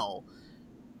as well.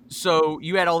 So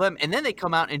you had all them, and then they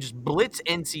come out and just blitz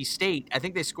NC State. I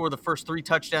think they score the first 3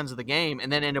 touchdowns of the game,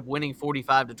 and then end up winning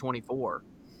 45-24.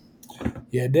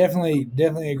 Yeah, definitely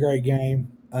a great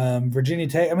game. Virginia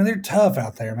Tech. I mean, they're tough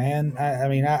out there, man.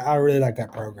 I really like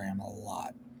that program a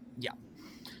lot. Yeah,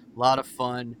 a lot of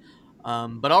fun.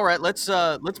 But all right, let's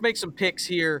make some picks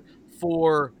here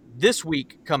for this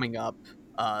week coming up.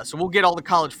 So we'll get all the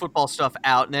college football stuff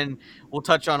out, and then we'll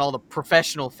touch on all the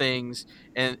professional things,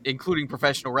 and including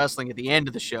professional wrestling at the end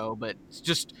of the show. But it's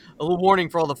just a little warning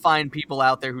for all the fine people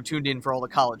out there who tuned in for all the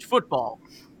college football.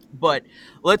 But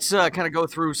let's kind of go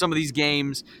through some of these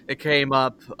games that came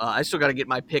up. I still got to get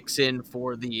my picks in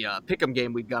for the pick'em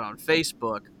game we got on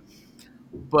Facebook.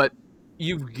 But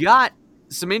you've got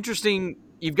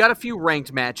you've got a few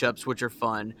ranked matchups, which are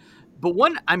fun. But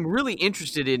one I'm really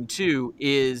interested in too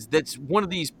is that's one of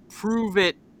these prove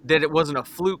it that it wasn't a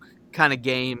fluke kind of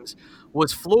games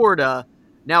was Florida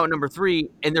now at number 3,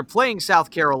 and they're playing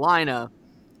South Carolina.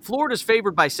 Florida's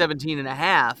favored by 17 and a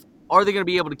half. Are they going to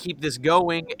be able to keep this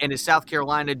going? And is South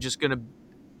Carolina just going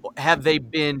to have they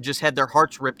been just had their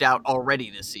hearts ripped out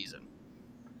already this season?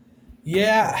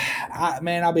 Yeah,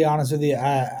 man, I'll be honest with you.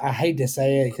 I hate to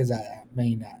say it because I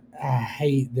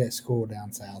hate that school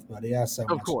down south, buddy. I so Of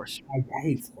much. course. I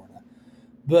hate Florida,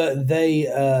 but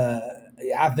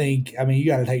I think. I mean, you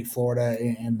got to take Florida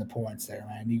in the points there,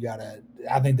 man. You got to.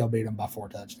 I think they'll beat them by 4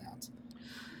 touchdowns.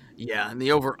 Yeah, and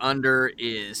the over under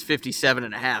is 57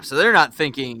 and a half. So they're not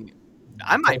thinking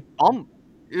I Take, might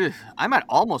I might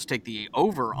almost take the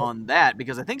over on that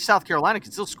because I think South Carolina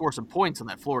can still score some points on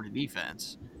that Florida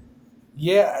defense.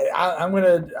 yeah, I'm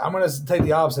gonna take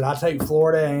the opposite. I take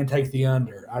Florida and take the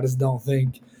under. I just don't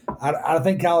think. I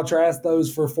think Kyle Trask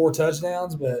those for 4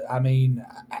 touchdowns, but I mean,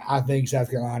 I think South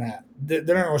Carolina they're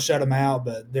not going to shut them out,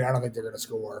 but I don't think they're going to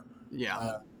score Yeah,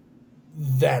 uh,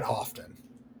 that often.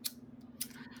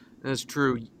 that's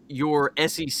true. Your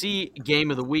SEC game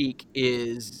of the week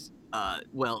is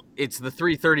it's the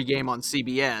 3:30 game on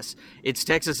CBS. It's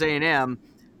Texas A&M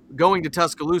going to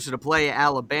Tuscaloosa to play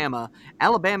Alabama.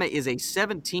 Alabama is a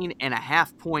 17 and a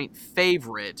half point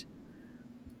favorite.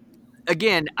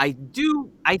 Again, I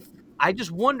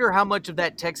just wonder how much of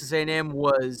that Texas A&M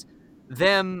was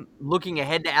them looking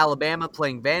ahead to Alabama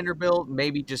playing Vanderbilt,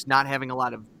 maybe just not having a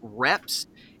lot of reps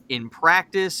in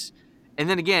practice. And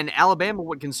then again, Alabama,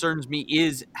 what concerns me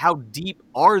is how deep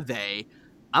are they?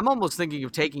 I'm almost thinking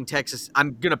of taking Texas.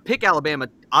 I'm going to pick Alabama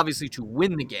obviously to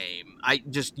win the game.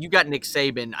 You got Nick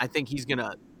Saban. I think he's going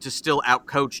to still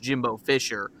outcoach Jimbo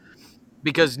Fisher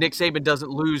because Nick Saban doesn't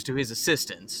lose to his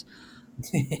assistants.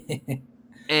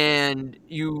 And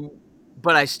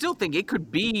but I still think it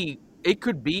could be it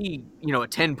could be, a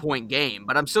 10-point game,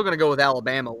 but I'm still going to go with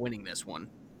Alabama winning this one.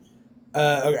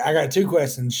 Okay, I got two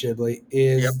questions, Shibley.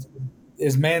 Yep.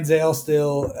 Is Manziel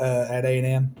still at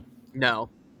A&M? No.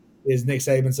 Is Nick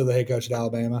Saban still the head coach at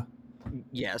Alabama?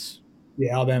 Yes.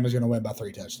 Yeah, Alabama's going to win by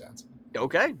 3 touchdowns.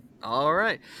 Okay. All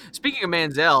right. Speaking of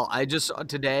Manziel, I just saw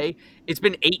today, it's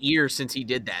been 8 years since he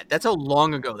did that. That's how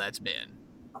long ago that's been.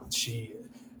 She,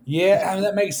 yeah, I mean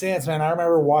that makes sense, man. I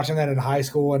remember watching that in high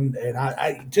school, and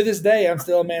I to this day I'm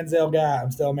still a Manziel guy.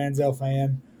 I'm still a Manziel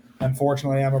fan.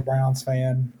 Unfortunately, I'm a Browns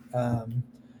fan.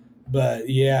 But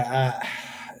yeah,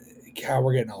 God,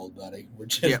 we're getting old, buddy. We're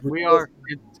Yeah, just we are.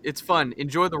 It's fun.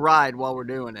 Enjoy the ride while we're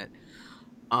doing it.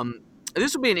 Um,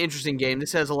 this will be an interesting game.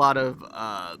 This has a lot of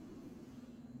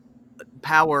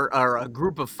power or a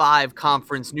group of five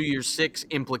conference New Year's Six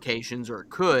implications, or it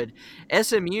could.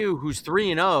 SMU, who's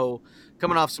 3-0,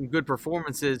 coming off some good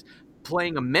performances,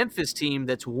 playing a Memphis team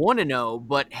that's 1-0,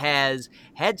 but has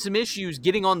had some issues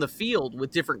getting on the field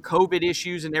with different COVID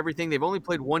issues and everything. They've only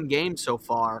played one game so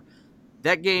far.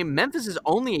 That game, Memphis is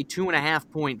only a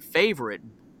 2.5-point favorite,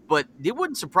 but it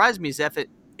wouldn't surprise me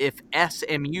if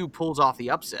SMU pulls off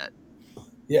the upset.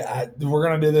 yeah. We're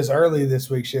gonna do this early this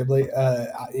week, Shibley.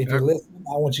 If you're listening,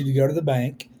 I want you to go to the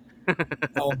bank. I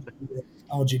want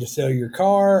I want you to sell your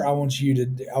car. I want you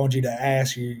to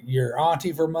ask your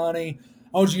auntie for money.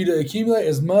 I want you to accumulate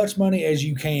as much money as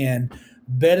you can.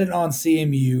 Bet it on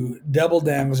CMU. Double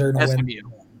down because they're going to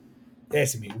win. SMU,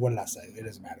 SMU. What did I say? It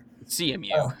doesn't matter.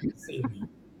 CMU.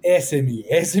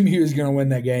 CMU. SMU is going to win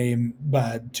that game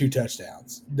by 2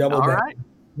 touchdowns. Double All down. right.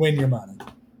 Win your money.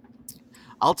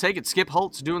 I'll take it. Skip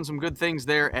Holtz doing some good things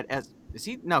there at S. Is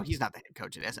he? No, he's not the head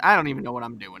coach at S. I don't even know what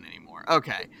I'm doing anymore.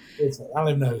 Okay. I don't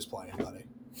even know who's playing, buddy.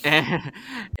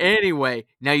 Anyway,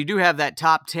 now you do have that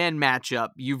top 10 matchup.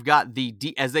 You've got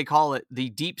as they call it, the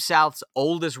Deep South's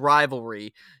oldest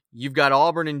rivalry. You've got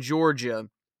Auburn and Georgia.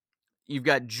 You've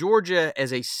got Georgia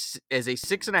as a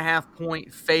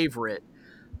 6.5-point favorite.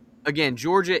 Again,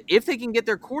 Georgia, if they can get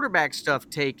their quarterback stuff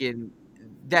taken,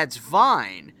 that's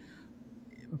fine.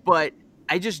 But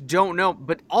I just don't know.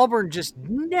 But Auburn just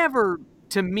never,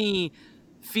 to me,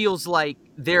 feels like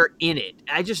they're in it.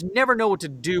 I just never know what to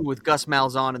do with Gus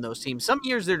Malzahn and those teams. Some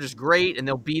years they're just great and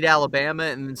they'll beat Alabama,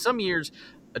 and then some years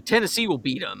Tennessee will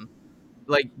beat them,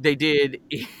 like they did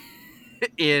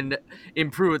in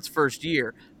Pruitt's first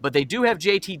year. But they do have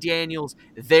JT Daniels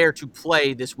there to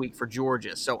play this week for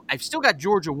Georgia, so I've still got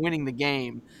Georgia winning the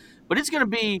game. But it's going to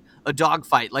be a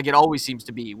dogfight, like it always seems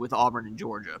to be with Auburn and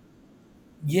Georgia.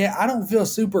 Yeah, I don't feel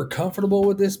super comfortable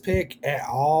with this pick at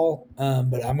all,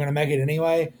 but I'm going to make it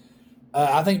anyway.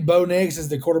 I think Bo Nix is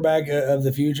the quarterback of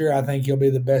the future. I think he'll be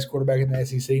the best quarterback in the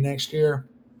SEC next year.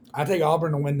 I take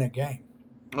Auburn to win that game.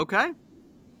 Okay.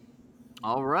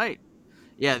 All right.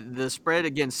 Yeah, the spread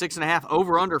again 6.5,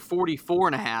 over under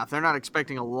 44.5. They're not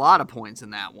expecting a lot of points in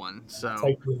that one. So,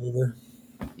 Take the over.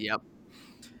 yep.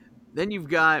 Then you've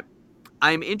got.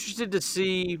 I'm interested to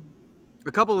see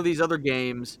a couple of these other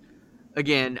games.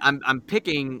 Again, I'm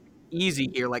picking easy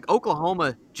here. Like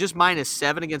Oklahoma just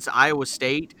 -7 against Iowa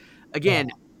State. Again,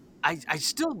 Oh. I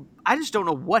just don't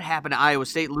know what happened to Iowa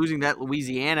State losing that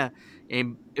Louisiana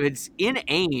game. It's in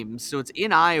Ames, so it's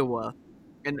in Iowa,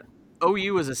 and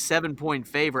OU is a 7-point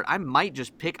favorite. I might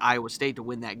just pick Iowa State to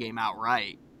win that game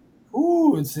outright.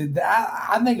 Ooh, see,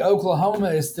 I think Oklahoma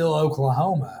is still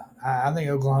Oklahoma. I think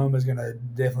Oklahoma is going to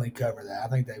definitely cover that. I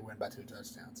think they win by 2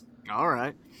 touchdowns. All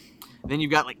right. Then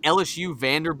you've got like LSU,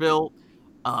 Vanderbilt.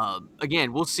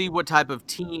 Again, we'll see what type of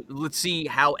team. Let's see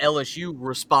how LSU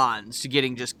responds to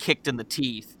getting just kicked in the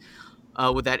teeth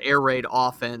with that air raid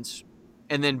offense.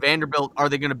 And then Vanderbilt, are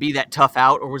they going to be that tough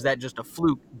out, or was that just a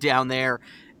fluke down there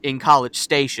in College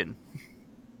Station?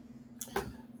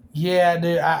 Yeah,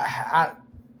 dude.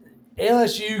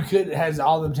 LSU has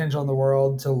all the potential in the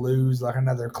world to lose like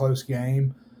another close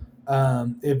game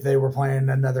if they were playing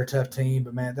another tough team.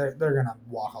 But man, they're gonna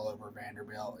walk all over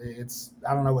Vanderbilt.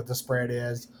 I don't know what the spread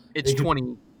is. It's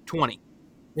 20-20.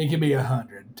 It could be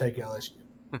 100. Take LSU.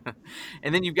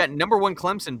 And then you've got number one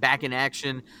Clemson back in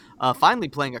action, finally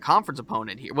playing a conference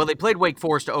opponent here. Well, they played Wake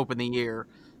Forest to open the year.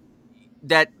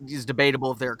 That is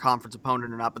debatable if they're a conference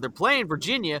opponent or not, but they're playing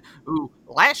Virginia, who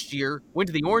last year went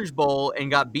to the Orange Bowl and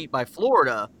got beat by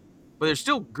Florida, but they're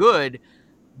still good.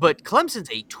 But Clemson's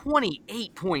a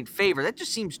 28-point favorite. That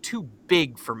just seems too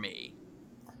big for me.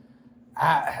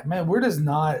 Man, we're just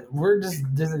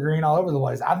disagreeing all over the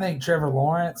place. I think Trevor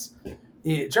Lawrence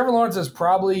is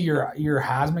probably your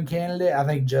Heisman candidate. I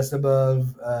think just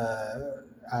above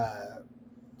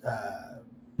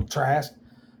Trask.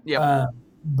 Yep.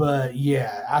 But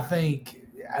yeah, I think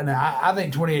and I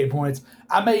think 28 points.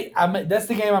 I may. That's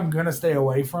the game I'm gonna stay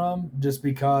away from, just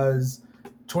because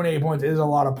 28 points is a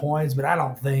lot of points. But I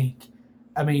don't think.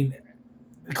 I mean,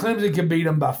 Clemson can beat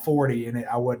them by 40, and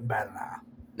I wouldn't bat an eye.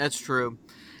 That's true.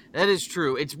 That is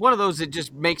true. It's one of those that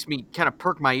just makes me kind of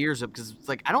perk my ears up because it's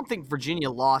like I don't think Virginia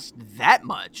lost that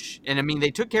much, and I mean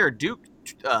they took care of Duke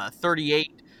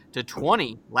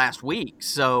 38-20 last week.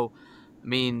 So, I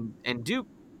mean, and Duke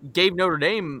gave Notre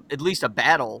Dame at least a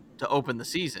battle to open the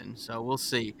season. So we'll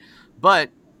see.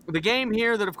 But the game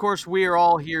here that, of course, we are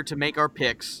all here to make our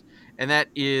picks, and that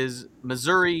is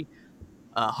Missouri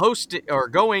host or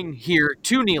going here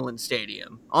to Neyland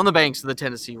Stadium on the banks of the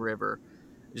Tennessee River,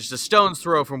 just a stone's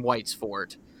throw from White's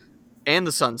Fort and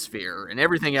the Sun Sphere and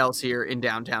everything else here in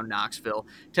downtown Knoxville.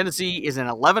 Tennessee is an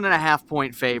 11.5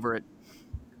 point favorite.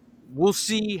 We'll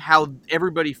see how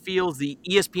everybody feels. The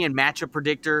ESPN matchup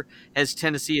predictor has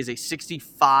Tennessee as a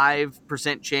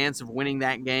 65% chance of winning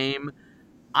that game.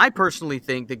 I personally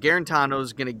think that Garantano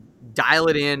is going to dial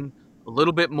it in a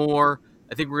little bit more.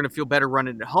 I think we're going to feel better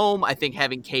running at home. I think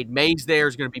having Cade Mays there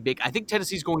is going to be big. I think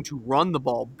Tennessee's going to run the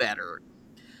ball better.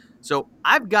 So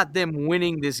I've got them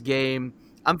winning this game.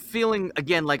 I'm feeling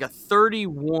again like a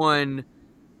to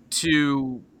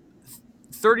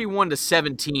 31 to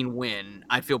 17 win.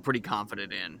 I feel pretty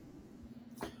confident in.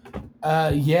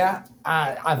 Yeah,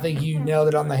 I think you nailed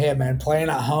it on the head, man. Playing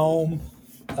at home,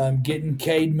 getting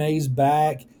Cade Mays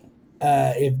back.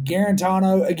 If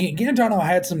Garantano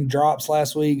had some drops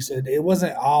last week, so it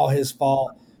wasn't all his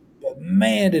fault. But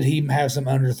man, did he have some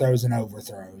underthrows and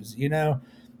overthrows, you know?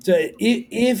 So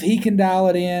if he can dial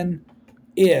it in,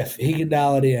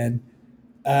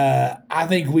 I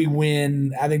think we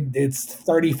win. I think it's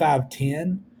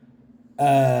 35-10.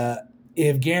 Uh,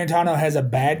 if Garantano has a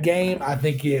bad game, I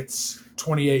think it's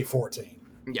 28-14.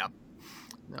 Yeah.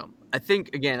 No. I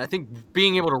think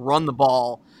being able to run the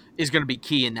ball is going to be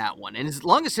key in that one. And as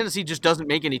long as Tennessee just doesn't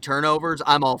make any turnovers,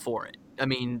 I'm all for it. I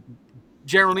mean,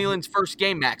 General Neyland's first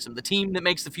game maxim, the team that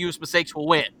makes the fewest mistakes will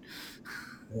win.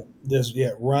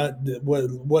 Run.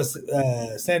 What's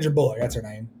Sandra Bullock? That's her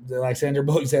name. Like Sandra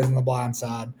Bullock says in The Blind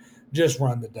Side, just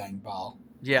run the dang ball.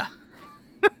 Yeah.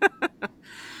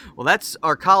 Well, that's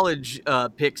our college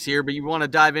picks here, but you want to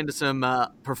dive into some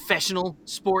professional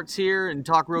sports here and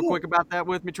talk real Yeah, quick about that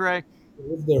with me, Trey?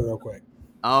 let's do it real quick.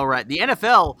 All right. The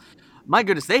NFL, my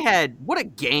goodness, they had what a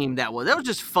game that was. That was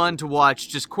just fun to watch,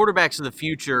 just quarterbacks of the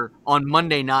future on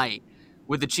Monday night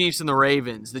with the Chiefs and the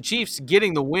Ravens. The Chiefs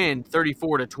getting the win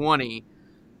 34-20.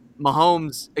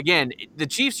 Mahomes, again, the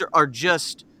Chiefs are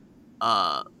just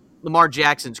Lamar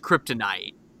Jackson's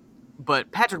kryptonite.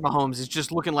 But Patrick Mahomes is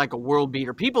just looking like a world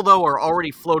beater. People, though, are already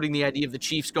floating the idea of the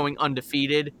Chiefs going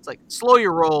undefeated. It's like, slow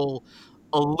your roll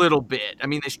a little bit. I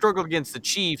mean, they struggled against the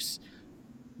Chiefs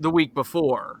the week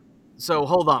before. So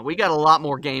hold on. We got a lot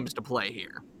more games to play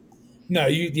here. No,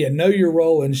 know your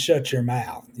role and shut your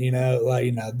mouth.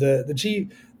 The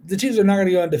Chiefs are not going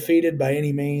to go undefeated by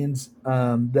any means.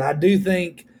 I do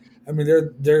think, I mean,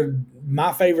 they're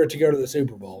my favorite to go to the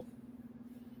Super Bowl.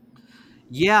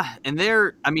 Yeah, and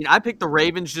I picked the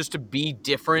Ravens just to be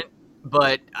different,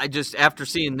 but after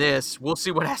seeing this, we'll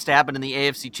see what has to happen in the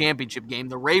AFC Championship game.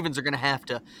 The Ravens are going to have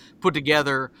to put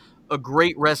together a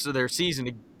great rest of their season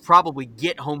to probably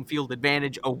get home field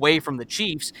advantage away from the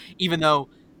Chiefs, even though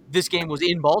this game was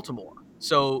in Baltimore.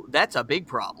 So that's a big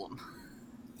problem.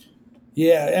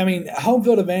 Yeah, I mean, home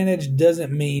field advantage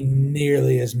doesn't mean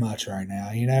nearly as much right now.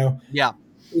 Yeah.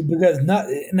 Because not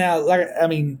now, like I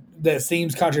mean, that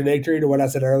seems contradictory to what I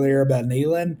said earlier about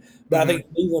Neyland, but I Mm-hmm. think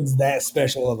Neyland's that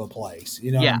special of a place.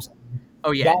 You know what Yeah. I'm saying?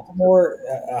 Oh, yeah. Baltimore,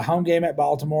 a home game at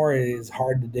Baltimore is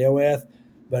hard to deal with,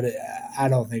 but I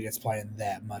don't think it's playing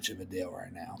that much of a deal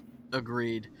right now.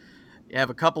 Agreed. You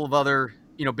have a couple of other,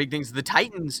 big things. The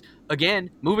Titans,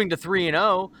 again, moving to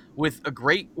 3-0 with a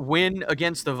great win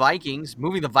against the Vikings,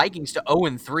 moving the Vikings to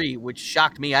 0-3, which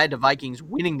shocked me. I had the Vikings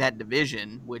winning that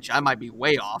division, which I might be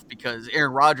way off because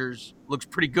Aaron Rodgers looks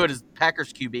pretty good as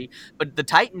Packers QB. But the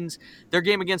Titans, their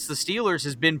game against the Steelers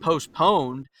has been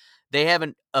postponed. They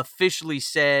haven't officially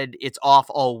said it's off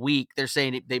all week. They're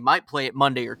saying they might play it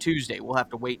Monday or Tuesday. We'll have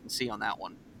to wait and see on that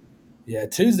one. Yeah,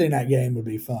 Tuesday night game would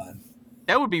be fun.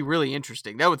 That would be really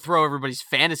interesting. That would throw everybody's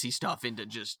fantasy stuff into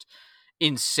just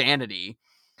insanity.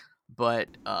 But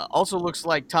also looks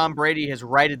like Tom Brady has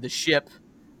righted the ship.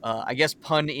 I guess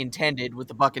pun intended with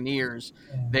the Buccaneers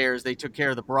there as they took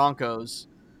care of the Broncos.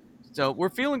 So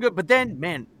we're feeling good. But then,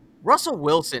 man, Russell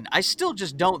Wilson, I still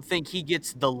just don't think he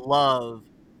gets the love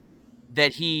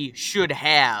that he should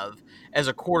have as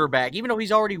a quarterback, even though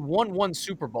he's already won one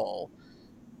Super Bowl.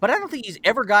 But I don't think he's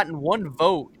ever gotten one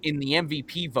vote in the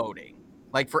MVP voting.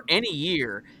 like for any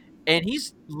year. And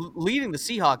he's leading the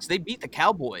Seahawks. They beat the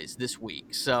Cowboys this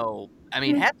week. So, I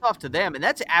mean, hats off to them. And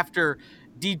that's after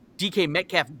DK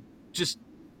Metcalf just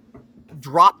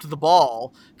dropped the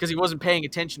ball because he wasn't paying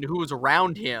attention to who was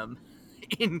around him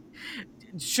and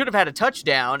should have had a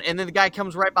touchdown. And then the guy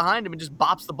comes right behind him and just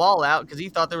bops the ball out because he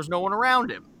thought there was no one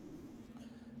around him.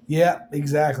 Yeah,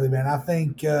 exactly, man. I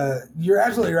think you're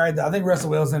absolutely right. I think Russell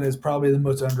Wilson is probably the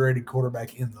most underrated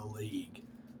quarterback in the league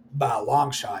by a long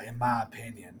shot, in my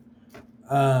opinion.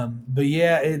 But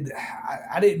yeah,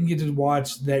 I didn't get to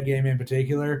watch that game in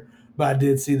particular, but I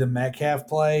did see the Metcalf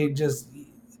play. Just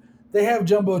they have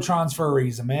jumbotrons for a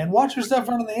reason, man. Watch your stuff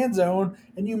front of the end zone,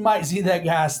 and you might see that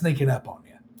guy sneaking up on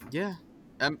you. Yeah.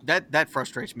 That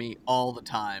frustrates me all the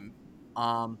time.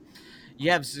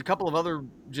 You have a couple of other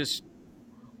just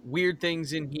weird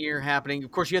things in here happening.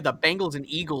 Of course, you had the Bengals and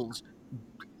Eagles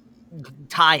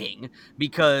tying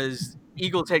because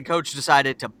Eagles head coach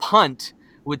decided to punt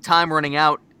with time running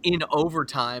out in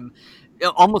overtime. It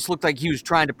almost looked like he was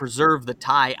trying to preserve the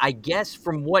tie. I guess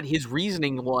from what his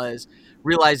reasoning was,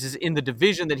 realizes in the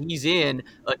division that he's in,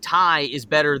 a tie is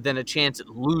better than a chance at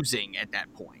losing at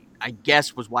that point. I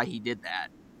guess was why he did that.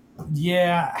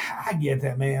 Yeah, I get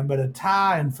that, man. But a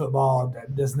tie in football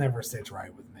just never sits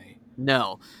right with me.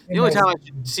 No. It The only time makes I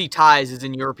should see ties is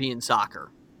in European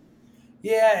soccer.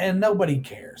 Yeah, and nobody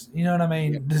cares. You know what I Yeah.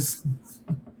 mean? Just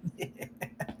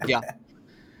Yeah.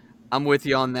 I'm with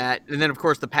you on that. And then, of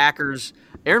course, the Packers.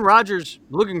 Aaron Rodgers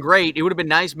looking great. It would have been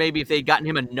nice maybe if they'd gotten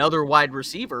him another wide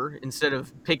receiver instead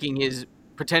of picking his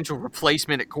potential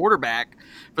replacement at quarterback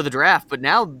for the draft. But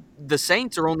now the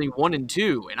Saints are only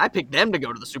 1-2, and I picked them to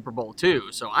go to the Super Bowl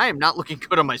too. So I am not looking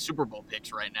good on my Super Bowl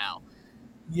picks right now.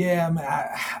 yeah, I,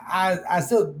 mean, I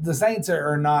still the Saints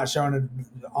are not showing it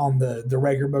on the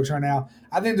record books right now.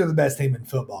 I think they're the best team in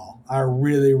football. I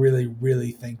really, really,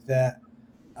 really think that.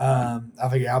 I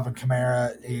think Alvin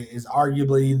Kamara is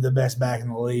arguably the best back in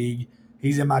the league.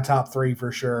 He's in my top three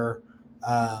for sure.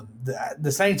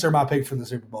 The Saints are my pick for the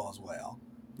Super Bowl as well.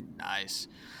 Nice.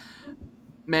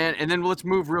 Man, and then let's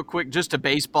move real quick just to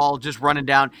baseball, just running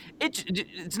down.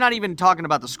 It's not even talking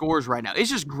about the scores right now. It's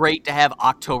just great to have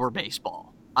October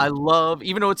baseball. I love,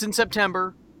 even though it's in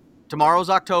September, tomorrow's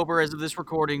October as of this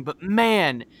recording, but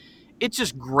man, it's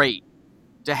just great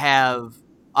to have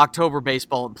October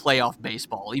baseball and playoff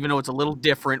baseball, even though it's a little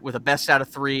different with a best out of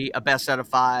 3, a best out of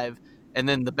 5, and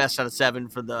then the best out of 7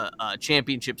 for the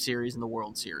championship series and the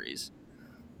World Series.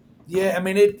 Yeah, I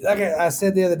mean, it. Like I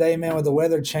said the other day, man, with the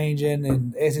weather changing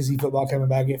and SEC football coming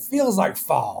back, it feels like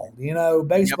fall. You know, Yep.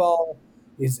 baseball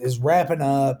is wrapping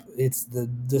up. It's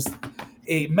just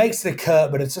it makes the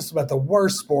cut, but it's just about the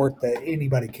worst sport that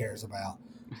anybody cares about.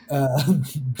 Uh,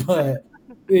 but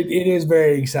it is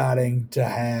very exciting to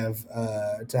have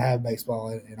baseball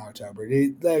in October.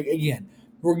 Like, again,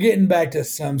 we're getting back to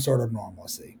some sort of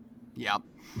normalcy. Yep.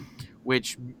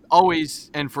 Which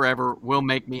always and forever will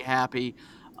make me happy.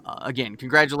 Again,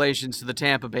 congratulations to the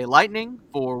Tampa Bay Lightning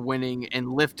for winning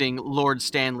and lifting Lord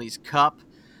Stanley's Cup.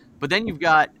 But then you've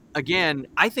got, again,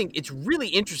 I think it's really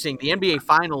interesting. The NBA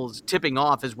Finals tipping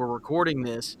off as we're recording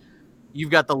this.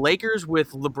 You've got the Lakers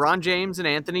with LeBron James and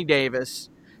Anthony Davis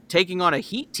taking on a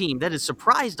Heat team that has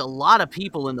surprised a lot of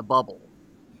people in the bubble.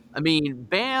 I mean,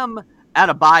 Bam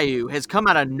Adebayo has come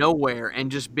out of nowhere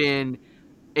and just been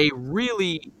a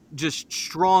really just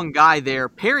strong guy there.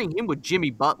 Pairing him with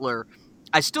Jimmy Butler,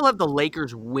 I still have the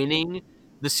Lakers winning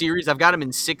the series. I've got them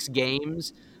in 6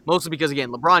 games, mostly because, again,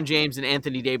 LeBron James and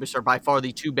Anthony Davis are by far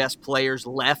the 2 best players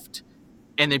left,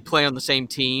 and they play on the same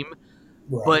team.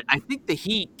 Right. But I think the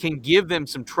Heat can give them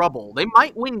some trouble. They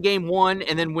might win game 1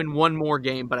 and then win one more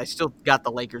game, but I still got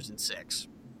the Lakers in 6.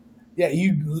 Yeah,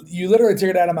 you literally took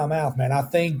it out of my mouth, man. I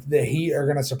think the Heat are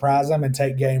going to surprise them and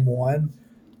take game one.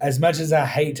 As much as I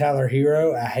hate Tyler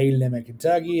Hero, I hated him at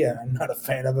Kentucky. I'm not a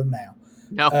fan of him now.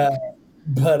 No. Uh,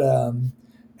 but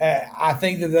I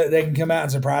think that they can come out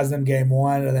and surprise them game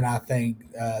one, and then I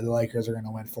think the Lakers are going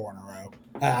to win 4 in a row.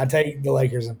 I take the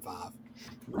Lakers in 5.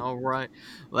 All right.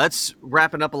 Well, that's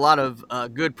wrapping up a lot of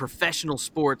good professional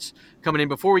sports coming in.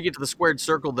 Before we get to the squared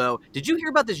circle, though, did you hear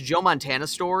about this Joe Montana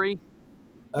story?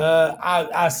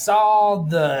 I saw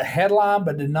the headline,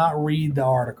 but did not read the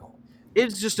article.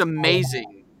 It's just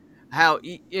amazing how,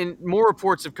 and more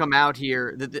reports have come out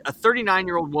here that a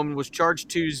 39-year-old woman was charged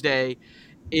Tuesday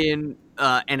in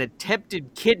an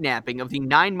attempted kidnapping of the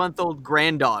 9-month-old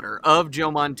granddaughter of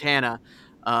Joe Montana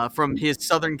from his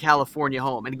Southern California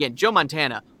home. And again, Joe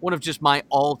Montana, one of just my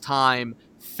all-time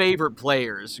favorite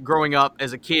players growing up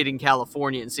as a kid in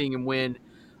California and seeing him win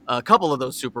a couple of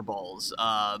those Super Bowls.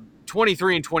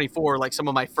 23 and 24, like some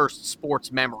of my first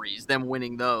sports memories, them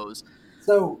winning those.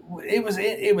 So it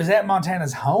was at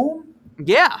Montana's home.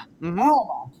 Yeah. Hmm.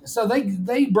 Oh, so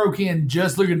they broke in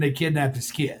just looking to kidnap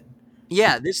this kid.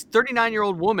 Yeah. This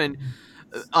 39-year-old woman,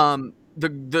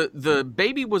 the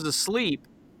baby was asleep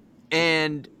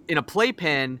and in a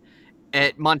playpen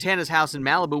at Montana's house in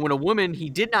Malibu when a woman he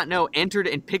did not know entered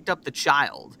and picked up the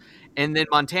child. And then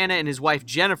Montana and his wife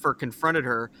Jennifer confronted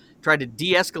her, tried to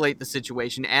de escalate the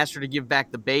situation, asked her to give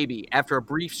back the baby. After a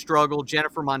brief struggle,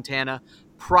 Jennifer Montana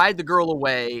pried the girl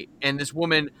away, and this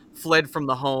woman fled from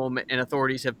the home, and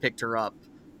authorities have picked her up.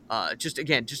 Just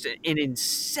an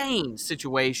insane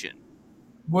situation.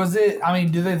 Was it? I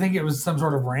mean, do they think it was some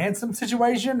sort of ransom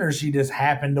situation, or she just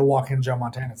happened to walk in Joe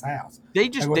Montana's house? They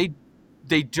Like, just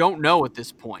they don't know at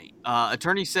this point.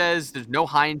 Attorney says there's no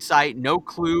hindsight, no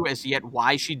clue as to yet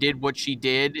why she did what she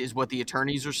did, is what the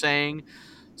attorneys are saying.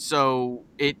 So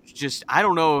it just I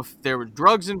don't know if there were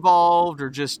drugs involved or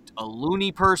just a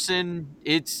loony person.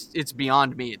 It's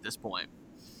beyond me at this point.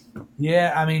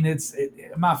 yeah, I mean,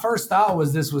 my first thought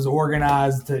was this was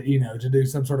organized to do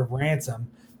some sort of ransom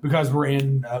because we're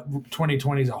in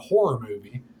 2020 is a horror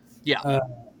movie. Yeah, Uh,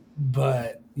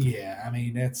 but yeah, I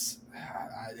mean,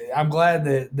 I'm glad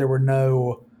that there were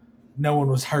no one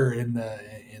was hurt in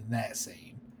that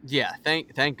scene. yeah.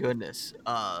 Thank goodness.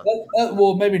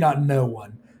 Well, maybe not no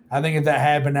one. I think if that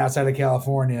happened outside of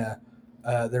California,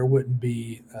 there wouldn't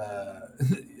be,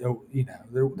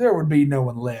 there would be no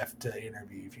one left to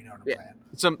interview. If you know what I'm Yeah,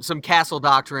 saying. some castle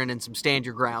doctrine and some stand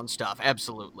your ground stuff.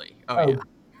 Absolutely. Oh yeah.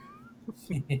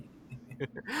 Oh,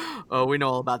 Oh, we know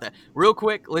all about that. Real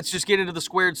quick, let's just get into the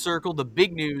squared circle. The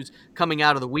big news coming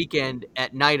out of the weekend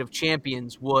at Night of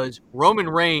Champions was Roman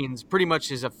Reigns pretty much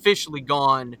has officially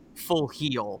gone full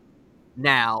heel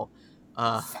now.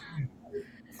 Uh,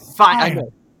 fine, I fine.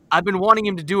 know. I've been wanting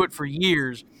him to do it for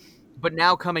years, but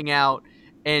now coming out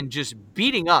and just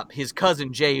beating up his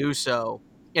cousin Jey Uso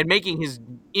and making his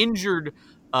injured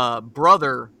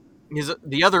brother,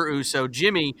 the other Uso,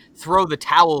 Jimmy, throw the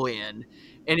towel in.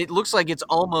 And it looks like it's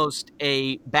almost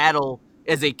a battle,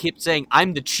 as they keep saying,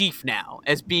 I'm the chief now,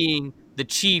 as being the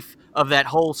chief of that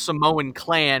whole Samoan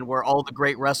clan where all the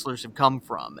great wrestlers have come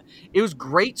from. It was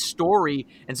great story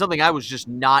and something I was just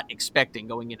not expecting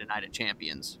going into Night of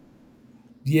Champions.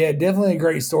 Yeah, definitely a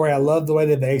great story. I love the way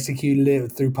they've executed it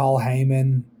through Paul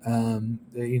Heyman.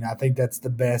 I think that's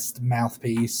the best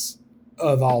mouthpiece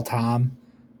of all time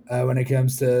when it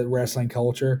comes to wrestling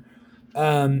culture.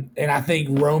 And I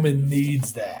think Roman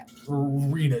needs that.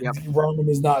 Yep. Roman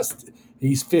is not.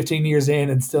 He's 15 years in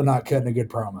and still not cutting a good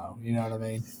promo. You know what I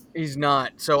mean? He's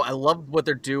not. So I love what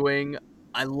they're doing.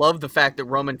 I love the fact that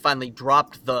Roman finally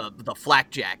dropped the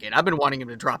flak jacket. I've been wanting him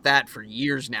to drop that for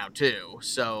years now too.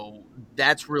 So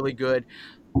that's really good.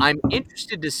 I'm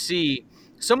interested to see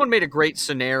someone made a great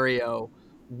scenario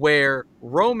where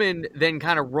Roman then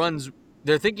kind of runs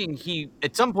they're thinking he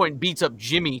at some point beats up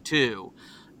Jimmy too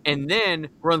and then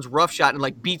runs roughshod and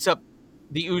like beats up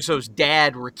the Usos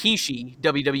dad Rikishi,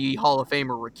 WWE Hall of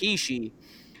Famer Rikishi,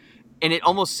 and it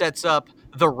almost sets up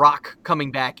The Rock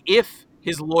coming back if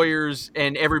his lawyers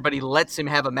and everybody lets him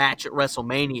have a match at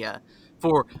WrestleMania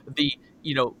for the,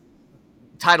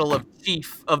 title of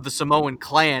chief of the Samoan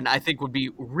clan. I think would be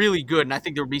really good, and I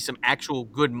think there would be some actual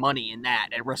good money in that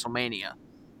at WrestleMania.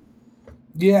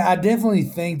 Yeah, I definitely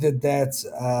think that's.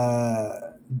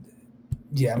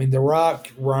 Yeah, I mean, The Rock,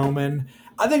 Roman.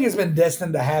 I think it's been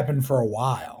destined to happen for a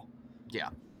while. Yeah.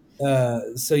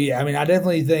 So yeah, I mean, I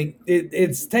definitely think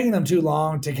it's taking them too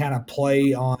long to kind of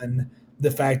play on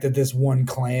the fact that this one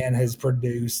clan has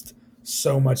produced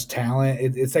so much talent.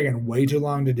 It's taken way too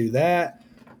long to do that.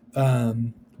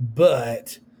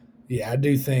 But yeah, I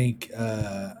do think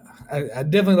I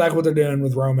definitely like what they're doing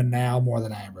with Roman now more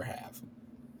than I ever have.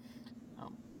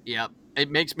 Yeah, it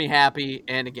makes me happy.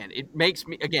 And again, it makes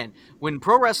me, again, when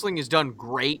pro wrestling is done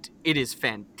great, it is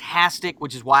fantastic,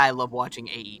 which is why I love watching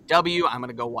AEW. I'm going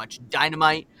to go watch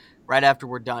Dynamite right after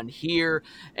we're done here.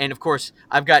 And of course,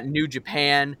 I've got New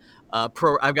Japan. I've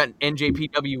got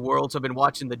NJPW Worlds. I've been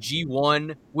watching the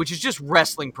G1, which is just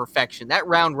wrestling perfection. That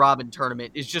round robin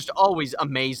tournament is just always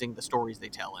amazing. The stories they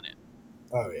tell in it.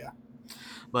 Oh yeah.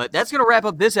 But that's going to wrap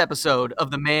up this episode of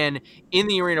the Man in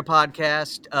the Arena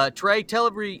podcast. Trey,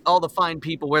 tell all the fine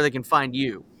people where they can find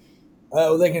you.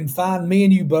 They can find me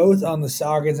and you both on the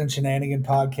Sagas and Shenanigan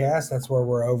podcast. That's where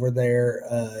we're over there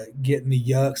getting the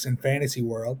yucks in fantasy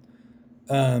world.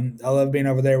 I love being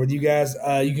over there with you guys.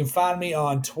 You can find me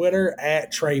on Twitter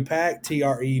at TreyPack,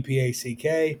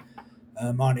 TREPACK,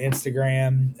 on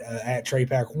Instagram at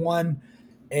TreyPack1.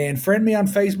 And friend me on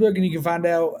Facebook, and you can find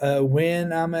out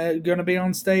when I'm going to be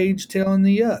on stage telling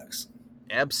the yucks.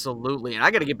 Absolutely. And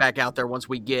I got to get back out there once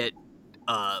we get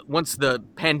once the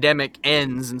pandemic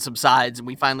ends and subsides and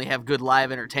we finally have good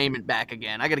live entertainment back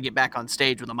again. I got to get back on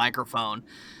stage with a microphone.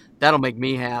 That'll make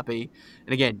me happy.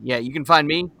 And again, yeah, you can find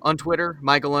me on Twitter,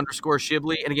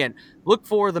 Michael_Shibley. And again, look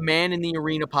for the Man in the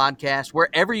Arena podcast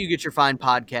wherever you get your fine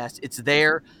podcasts. It's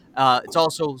there. It's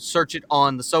also search it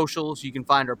on the socials. You can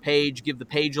find our page, give the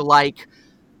page a like.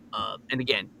 And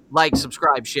again, like,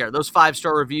 subscribe, share. Those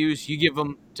 5-star reviews, you give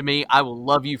them to me. I will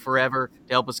love you forever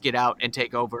to help us get out and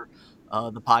take over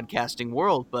the podcasting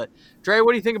world. But Dre,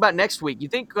 what do you think about next week? You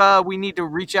think we need to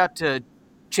reach out to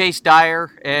Chase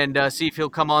Dyer and see if he'll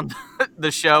come on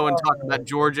the show and talk about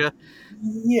Georgia?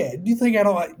 Yeah. Do you think I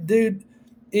don't like, dude?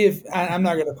 If I'm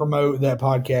not going to promote that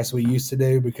podcast we used to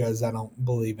do because I don't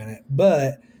believe in it,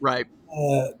 but Right.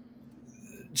 uh,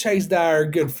 Chase Dyer,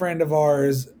 a good friend of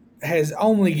ours, has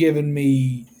only given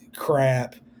me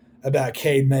crap about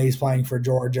Cade Mays playing for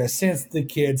Georgia since the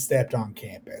kid stepped on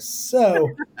campus. So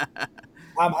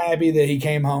I'm happy that he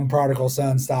came home prodigal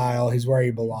son style. He's where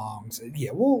he belongs.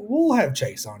 Yeah, we'll have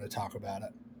Chase on to talk about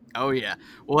it. Oh, yeah.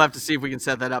 We'll have to see if we can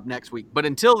set that up next week. But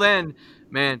until then,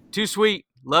 man, too sweet.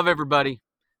 Love everybody.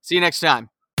 See you next time.